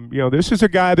 This is a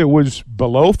guy that was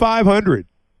below 500.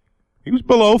 He was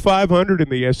below 500 in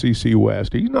the SEC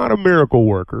West. He's not a miracle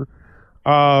worker.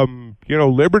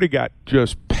 Liberty got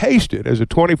just pasted as a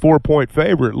 24-point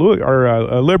favorite.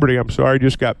 Liberty,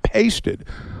 just got pasted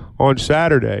on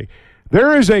Saturday.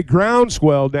 There is a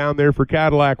groundswell down there for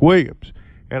Cadillac Williams,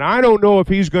 and I don't know if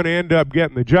he's going to end up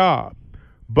getting the job.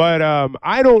 But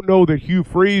I don't know that Hugh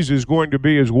Freeze is going to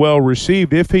be as well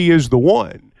received if he is the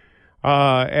one,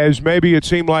 as maybe it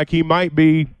seemed like he might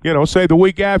be, say the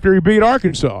week after he beat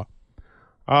Arkansas.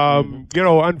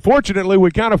 Unfortunately,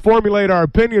 we kind of formulate our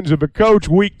opinions of a coach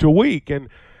week to week, and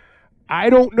I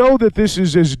don't know that this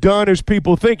is as done as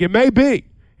people think. It may be,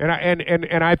 and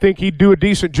I think he'd do a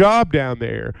decent job down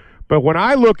there. But when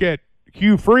I look at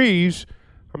Hugh Freeze,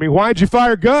 why'd you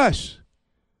fire Gus?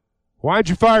 Why'd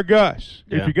you fire Gus?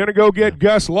 Yeah. If you're going to go get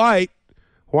Gus Light,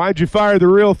 why'd you fire the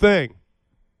real thing?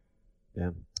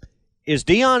 Yeah. Is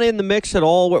Deion in the mix at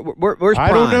all? Where's Prime?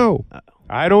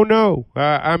 I don't know.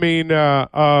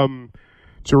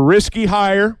 It's a risky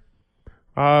hire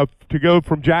to go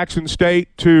from Jackson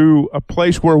State to a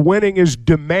place where winning is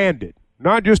demanded,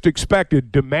 not just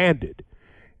expected, demanded.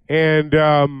 And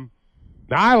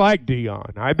I like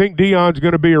Deion. I think Deion's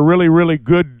going to be a really, really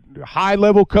good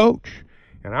high-level coach.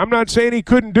 And I'm not saying he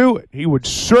couldn't do it. He would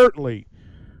certainly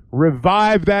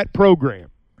revive that program.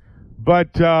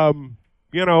 But,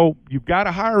 you've got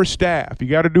to hire a staff. You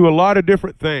got to do a lot of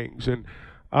different things. And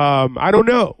I don't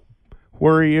know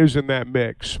where he is in that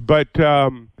mix. But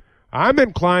I'm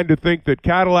inclined to think that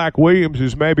Cadillac Williams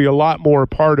is maybe a lot more a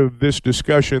part of this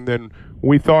discussion than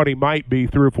we thought he might be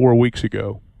 3 or 4 weeks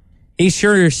ago. He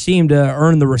sure seemed to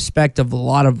earn the respect of a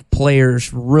lot of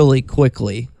players really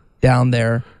quickly down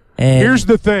there. And here's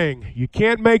the thing. You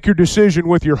can't make your decision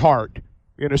with your heart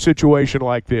in a situation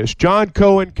like this. John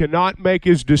Cohen cannot make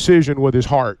his decision with his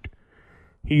heart.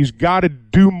 He's got to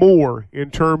do more in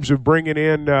terms of bringing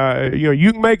in,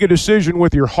 you can make a decision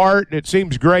with your heart, and it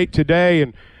seems great today,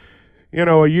 and,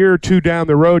 a year or two down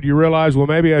the road, you realize, well,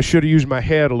 maybe I should have used my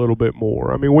head a little bit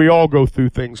more. We all go through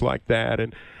things like that,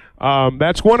 and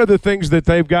that's one of the things that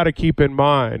they've got to keep in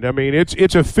mind.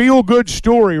 It's a feel-good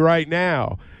story right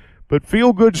now, but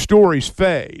feel-good stories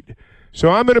fade. So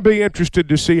I'm going to be interested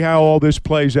to see how all this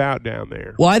plays out down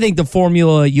there. Well, I think the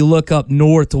formula, you look up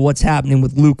north to what's happening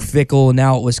with Luke Fickell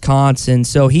now at Wisconsin.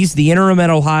 So he's the interim at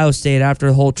Ohio State after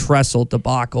the whole Tressel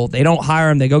debacle. They don't hire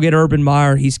him. They go get Urban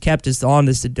Meyer. He's kept as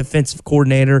the defensive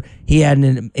coordinator. He had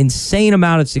an insane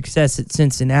amount of success at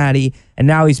Cincinnati, and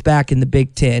now he's back in the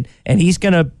Big Ten. And he's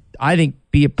going to, I think,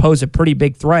 pose a pretty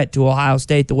big threat to Ohio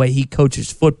State the way he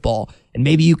coaches football. And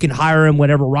maybe you can hire him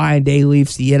whenever Ryan Day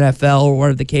leaves the NFL or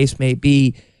whatever the case may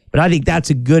be. But I think that's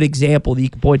a good example that you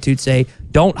can point to and say,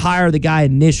 don't hire the guy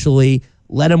initially.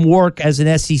 let him work as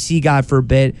an SEC guy for a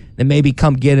bit, then maybe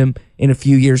come get him in a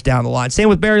few years down the line. Same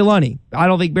with Barry Lunney. I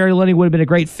don't think Barry Lunney would have been a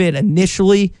great fit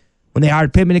initially when they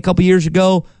hired Pittman a couple years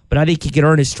ago, but I think he could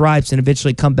earn his stripes and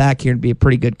eventually come back here and be a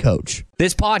pretty good coach.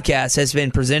 This podcast has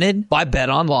been presented by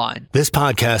BetOnline. This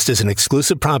podcast is an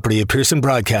exclusive property of Pearson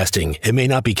Broadcasting. It may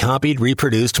not be copied,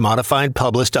 reproduced, modified,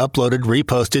 published, uploaded,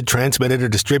 reposted, transmitted, or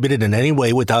distributed in any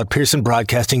way without Pearson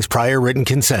Broadcasting's prior written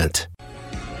consent.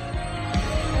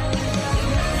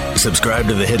 Subscribe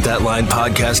to the Hit That Line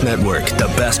Podcast Network,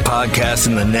 the best podcast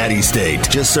in the Natty State.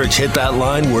 Just search Hit That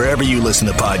Line wherever you listen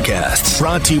to podcasts.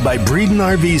 Brought to you by Breeden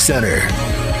RV Center.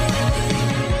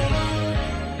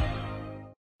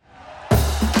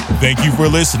 Thank you for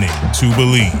listening to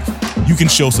Believe. You can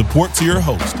show support to your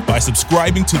host by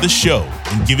subscribing to the show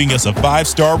and giving us a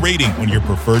 5-star rating on your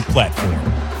preferred platform.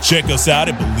 Check us out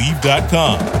at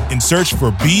Believe.com and search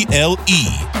for BLEAV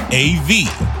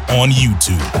on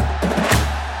YouTube.